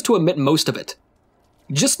I chose to omit most of it.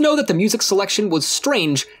 Just know that the music selection was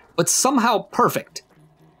strange, but somehow perfect.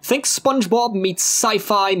 Think SpongeBob meets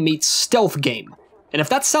sci-fi meets stealth game. And if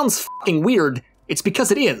that sounds fucking weird, it's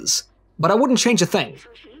because it is. But I wouldn't change a thing.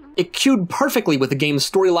 It cued perfectly with the game's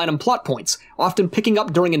storyline and plot points, often picking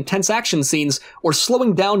up during intense action scenes or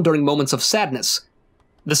slowing down during moments of sadness.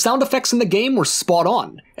 The sound effects in the game were spot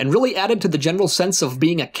on, and really added to the general sense of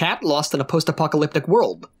being a cat lost in a post-apocalyptic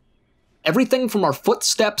world. Everything from our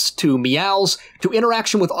footsteps to meows to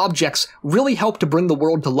interaction with objects really helped to bring the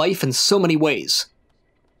world to life in so many ways.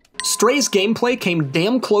 Stray's gameplay came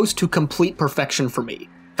damn close to complete perfection for me,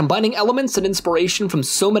 combining elements and inspiration from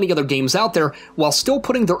so many other games out there while still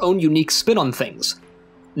putting their own unique spin on things.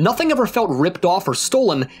 Nothing ever felt ripped off or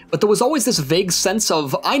stolen, but there was always this vague sense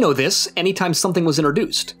of, I know this, anytime something was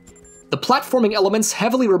introduced. The platforming elements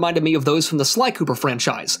heavily reminded me of those from the Sly Cooper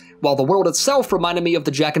franchise, while the world itself reminded me of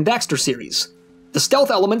the Jak and Daxter series. The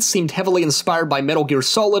stealth elements seemed heavily inspired by Metal Gear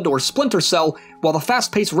Solid or Splinter Cell, while the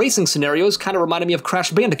fast-paced racing scenarios kinda reminded me of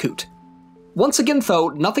Crash Bandicoot. Once again though,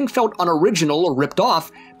 nothing felt unoriginal or ripped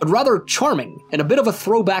off, but rather charming, and a bit of a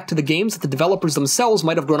throwback to the games that the developers themselves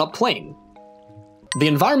might have grown up playing. The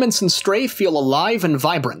environments in Stray feel alive and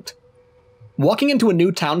vibrant. Walking into a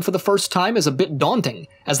new town for the first time is a bit daunting,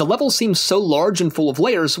 as the levels seem so large and full of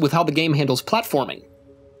layers with how the game handles platforming.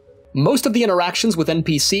 Most of the interactions with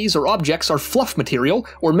NPCs or objects are fluff material,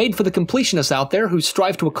 or made for the completionists out there who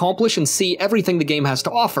strive to accomplish and see everything the game has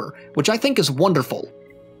to offer, which I think is wonderful.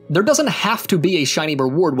 There doesn't have to be a shiny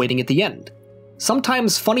reward waiting at the end.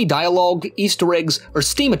 Sometimes funny dialogue, Easter eggs, or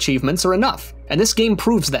Steam achievements are enough, and this game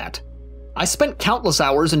proves that. I spent countless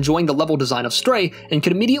hours enjoying the level design of Stray, and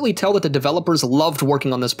could immediately tell that the developers loved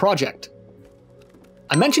working on this project.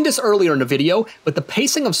 I mentioned this earlier in the video, but the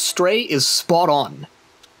pacing of Stray is spot on.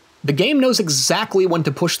 The game knows exactly when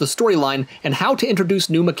to push the storyline and how to introduce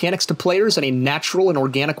new mechanics to players in a natural and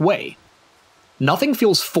organic way. Nothing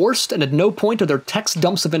feels forced, and at no point are there text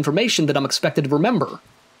dumps of information that I'm expected to remember.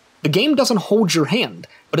 The game doesn't hold your hand,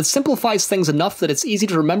 but it simplifies things enough that it's easy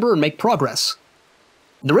to remember and make progress.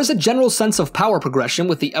 There is a general sense of power progression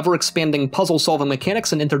with the ever-expanding puzzle-solving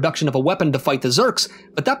mechanics and introduction of a weapon to fight the Zurks,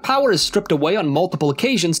 but that power is stripped away on multiple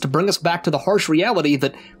occasions to bring us back to the harsh reality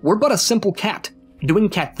that we're but a simple cat, doing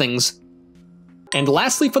cat things. And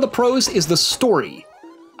lastly for the pros is the story.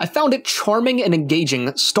 I found it charming and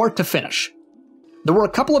engaging start to finish. There were a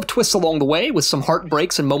couple of twists along the way, with some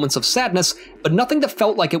heartbreaks and moments of sadness, but nothing that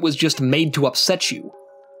felt like it was just made to upset you.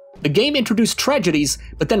 The game introduced tragedies,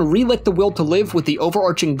 but then relit the will to live with the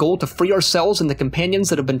overarching goal to free ourselves and the companions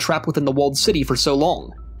that have been trapped within the walled city for so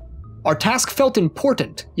long. Our task felt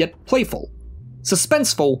important, yet playful.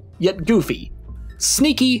 Suspenseful, yet goofy.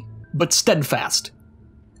 Sneaky, but steadfast.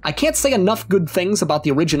 I can't say enough good things about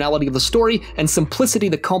the originality of the story and simplicity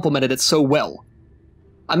that complemented it so well.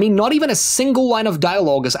 I mean, not even a single line of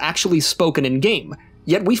dialogue is actually spoken in-game,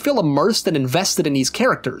 yet we feel immersed and invested in these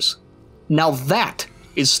characters. Now that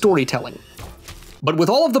is storytelling. But with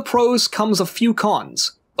all of the pros comes a few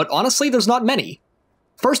cons, but honestly there's not many.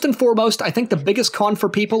 First and foremost, I think the biggest con for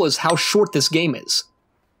people is how short this game is.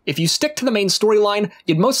 If you stick to the main storyline,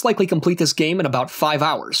 you'd most likely complete this game in about 5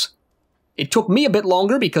 hours. It took me a bit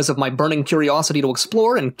longer because of my burning curiosity to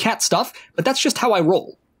explore and cat stuff, but that's just how I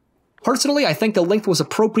roll. Personally, I think the length was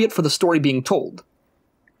appropriate for the story being told.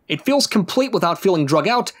 It feels complete without feeling drug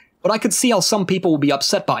out, but I could see how some people will be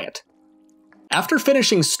upset by it. After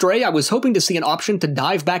finishing Stray, I was hoping to see an option to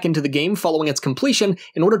dive back into the game following its completion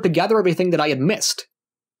in order to gather everything that I had missed.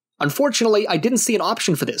 Unfortunately, I didn't see an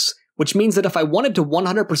option for this, which means that if I wanted to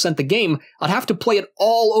 100% the game, I'd have to play it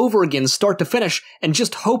all over again start to finish and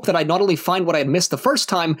just hope that I'd not only find what I had missed the first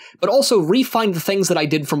time, but also re-find the things that I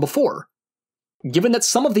did from before. Given that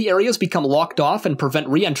some of the areas become locked off and prevent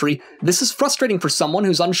re-entry, this is frustrating for someone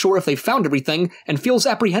who's unsure if they've found everything and feels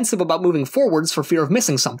apprehensive about moving forwards for fear of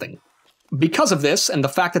missing something. Because of this, and the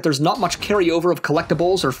fact that there's not much carryover of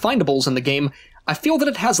collectibles or findables in the game, I feel that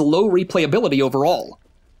it has low replayability overall.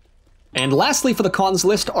 And lastly for the cons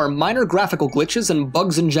list are minor graphical glitches and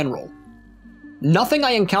bugs in general. Nothing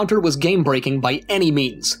I encountered was game-breaking by any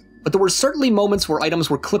means, but there were certainly moments where items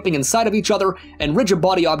were clipping inside of each other and rigid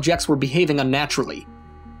body objects were behaving unnaturally.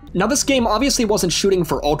 Now this game obviously wasn't shooting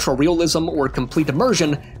for ultra-realism or complete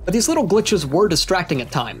immersion, but these little glitches were distracting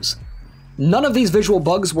at times. None of these visual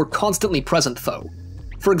bugs were constantly present though.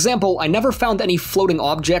 For example, I never found any floating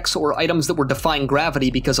objects or items that were defying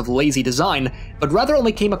gravity because of lazy design, but rather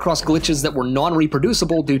only came across glitches that were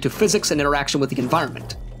non-reproducible due to physics and interaction with the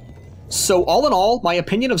environment. So all in all, my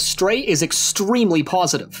opinion of Stray is extremely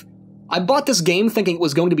positive. I bought this game thinking it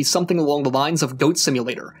was going to be something along the lines of Goat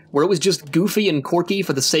Simulator, where it was just goofy and quirky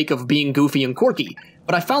for the sake of being goofy and quirky,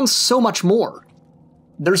 but I found so much more.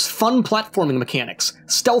 There's fun platforming mechanics,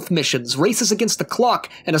 stealth missions, races against the clock,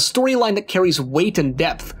 and a storyline that carries weight and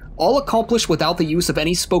depth, all accomplished without the use of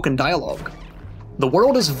any spoken dialogue. The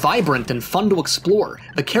world is vibrant and fun to explore,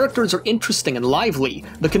 the characters are interesting and lively,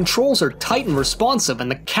 the controls are tight and responsive,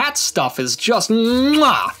 and the cat stuff is just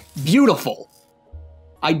mwah, beautiful.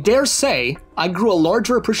 I dare say I grew a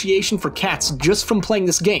larger appreciation for cats just from playing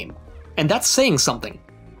this game, and that's saying something.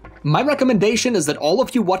 My recommendation is that all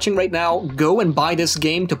of you watching right now go and buy this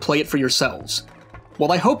game to play it for yourselves.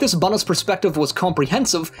 While I hope this Bunneh's Perspective was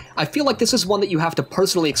comprehensive, I feel like this is one that you have to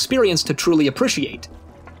personally experience to truly appreciate.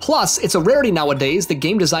 Plus, it's a rarity nowadays that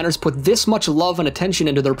game designers put this much love and attention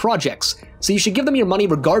into their projects, so you should give them your money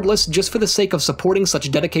regardless just for the sake of supporting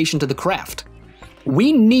such dedication to the craft.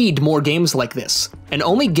 We need more games like this, and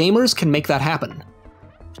only gamers can make that happen.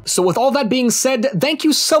 So with all that being said, thank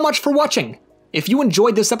you so much for watching! If you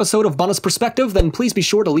enjoyed this episode of Bunneh's Perspective, then please be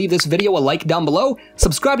sure to leave this video a like down below,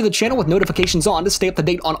 subscribe to the channel with notifications on to stay up to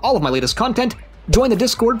date on all of my latest content, join the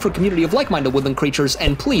Discord for a community of like-minded woodland creatures,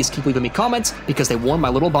 and please keep leaving me comments because they warm my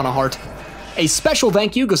little Bunneh heart. A special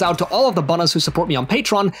thank you goes out to all of the Bunnehs who support me on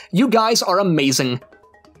Patreon. You guys are amazing.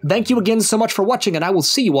 Thank you again so much for watching, and I will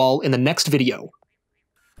see you all in the next video.